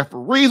women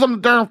referees on the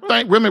darn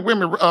thing. Women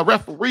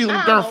referees on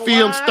the darn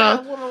field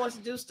stuff. A woman wants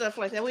to do stuff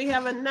like that. We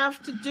have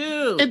enough to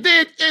do. And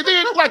then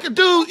like a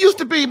dude used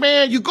to be,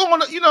 man, you go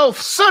on,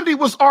 Sunday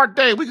was our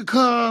day. We could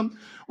come,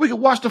 we could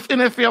watch the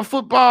NFL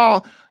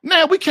football.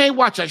 Now we can't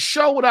watch a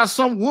show without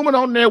some woman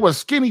on there with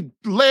skinny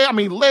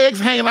legs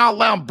hanging out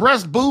loud,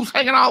 breast boobs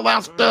hanging out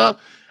loud stuff.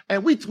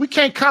 And we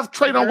can't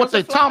concentrate on what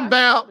they talking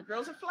about. The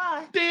girls are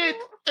fly.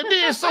 And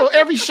then so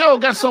every show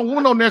got some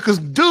woman on there because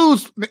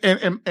dudes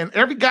and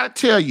every guy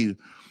tell you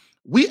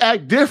we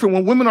act different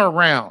when women are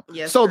around.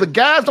 Yes, so the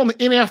guys on the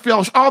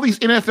NFL, all these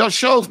NFL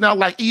shows now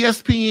like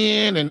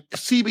ESPN and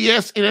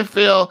CBS,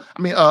 NFL,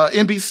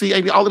 NBC,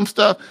 AB, all them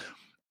stuff.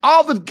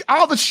 All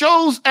the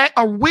shows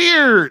are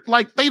weird.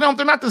 Like they're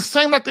not the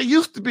same like they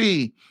used to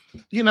be,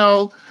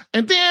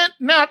 And then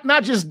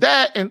not just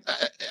that. And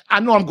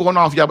I know I'm going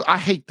off, y'all, but I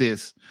hate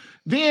this.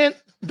 Then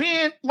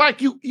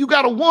like you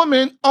got a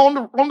woman on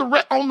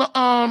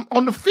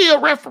the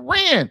field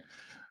refereeing.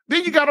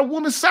 Then you got a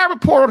woman side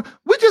reporter.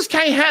 We just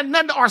can't have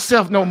nothing to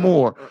ourselves no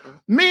more.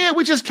 Men,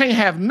 we just can't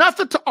have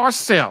nothing to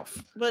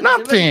ourselves. But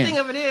nothing. The thing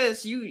of it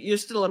is, you're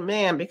still a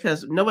man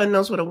because nobody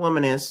knows what a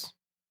woman is.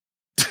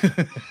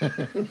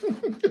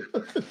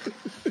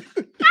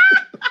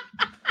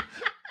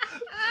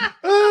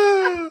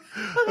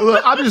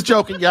 Look, I'm just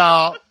joking,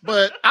 y'all.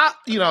 But I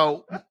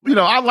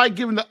like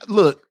giving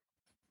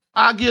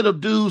I give the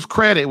dudes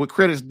credit where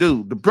credit's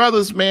due. The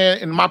brothers, man,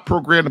 in my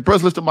program, the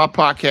brothers listen to my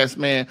podcast,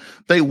 man,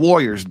 they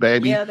warriors,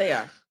 baby. Yeah, they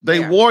are.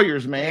 They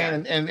warriors,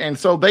 man. And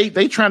so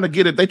they trying to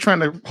get it, they trying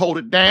to hold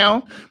it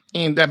down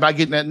and that by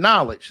getting that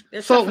knowledge.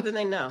 They're tougher than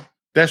they know.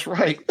 That's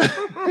right.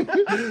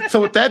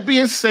 So with that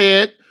being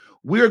said,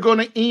 we're going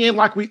to end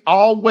like we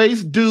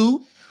always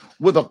do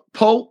with a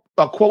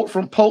quote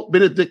from Pope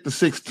Benedict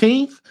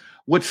XVI,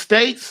 which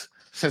states,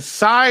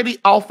 society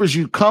offers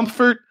you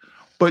comfort,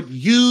 but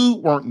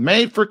you weren't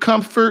made for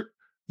comfort.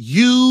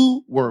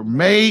 You were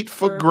made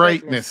for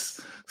greatness.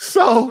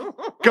 So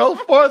go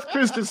forth,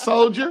 Christian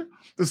soldier.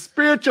 The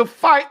spiritual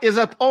fight is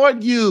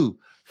upon you.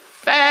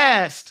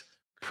 Fast,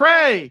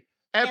 pray,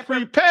 and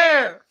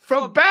prepare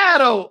for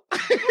battle.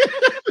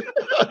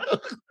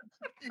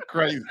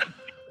 Crazy.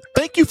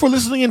 Thank you for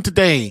listening in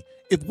today.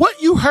 If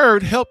what you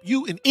heard helped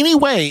you in any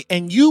way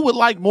and you would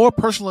like more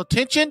personal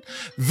attention,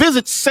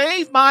 visit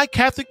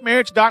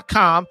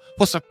SaveMyCatholicMarriage.com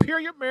for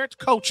superior marriage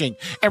coaching.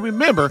 And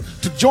remember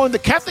to join the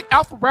Catholic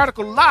Alpha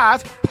Radical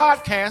Live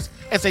podcast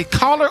as a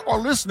caller or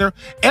listener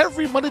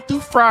every Monday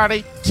through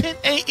Friday, 10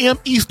 a.m.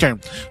 Eastern.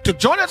 To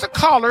join as a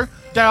caller,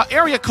 dial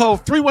area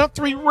code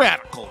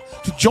 313-RADICAL.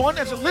 To join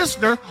as a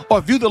listener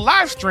or view the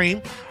live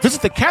stream,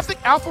 visit the Catholic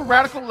Alpha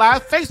Radical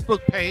Live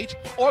Facebook page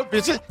or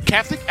visit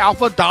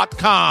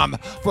CatholicAlpha.com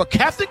for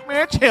Catholic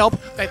marriage help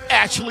that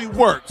actually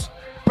works.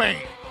 Bam.